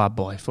this little bad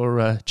boy,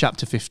 for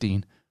Chapter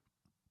 15?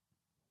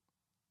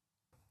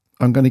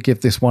 I'm going to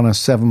give this one a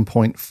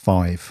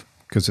 7.5,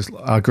 because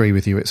I agree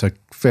with you. It's a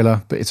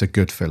filler, but it's a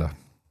good filler.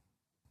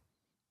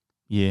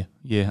 Yeah,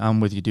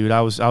 I'm with you, dude.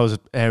 I was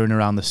airing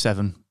around the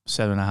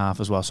 7.5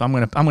 as well. So I'm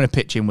gonna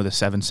pitch in with a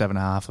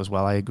 7.5 as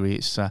well. I agree.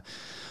 It's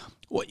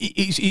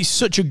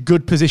such a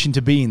good position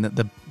to be in, that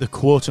the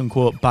quote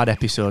unquote bad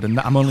episode, and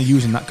I'm only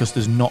using that because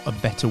there's not a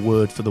better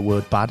word for the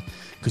word bad,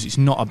 because it's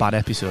not a bad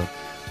episode,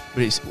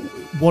 but it's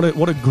what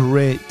a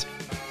great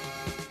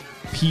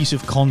piece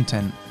of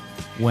content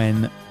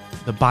when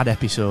the bad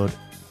episode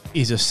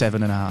is a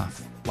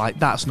 7.5. Like,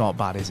 that's not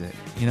bad, is it?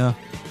 You know,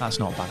 that's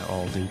not bad at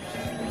all, dude.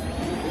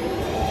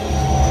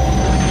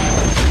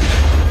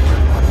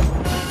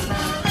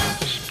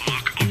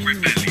 Spark of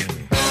Rebellion.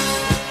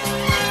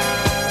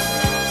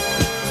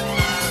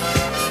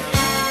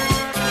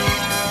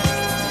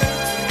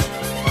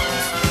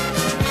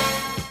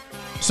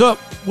 So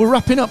we're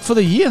wrapping up for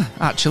the year,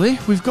 actually.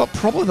 We've got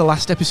probably the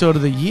last episode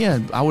of the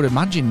year, I would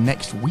imagine,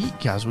 next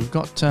week, as we've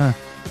got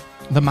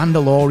The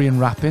Mandalorian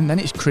wrapping, then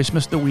it's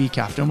Christmas the week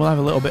after, and we'll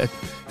have a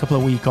couple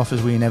of week off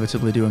as we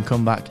inevitably do, and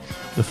come back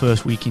the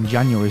first week in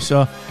January.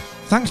 So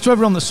thanks to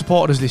everyone that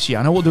supported us this year.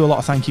 I know we'll do a lot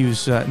of thank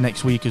yous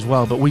next week as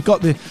well, but we've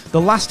got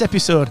the last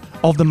episode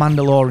of The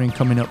Mandalorian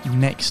coming up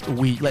next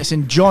week. Let's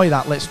enjoy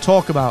that, let's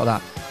talk about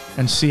that,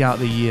 and see out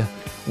the year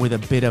with a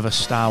bit of a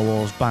Star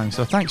Wars bang.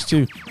 So thanks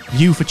to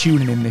you for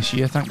tuning in this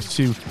year. Thanks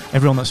to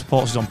everyone that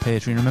supports us on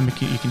Patreon. Remember,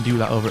 you can do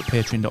that over at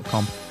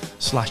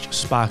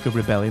patreon.com/Spark of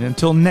Rebellion.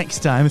 Until next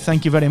time,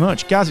 thank you very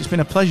much. Guys, it's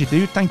been a pleasure,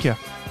 dude. Thank you.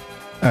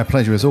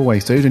 Pleasure as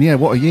always, dude. And yeah,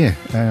 what a year.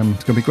 It's going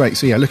to be great.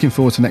 So yeah, looking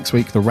forward to next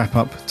week, the wrap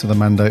up to the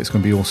Mando. It's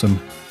going to be awesome.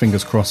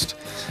 Fingers crossed.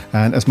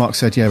 And as Mark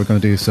said, yeah, we're going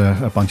to do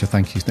a bunch of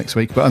thank yous next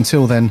week. But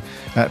until then,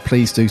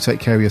 please do take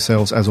care of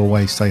yourselves. As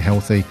always, stay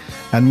healthy.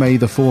 And may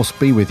the Force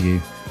be with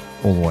you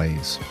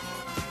always.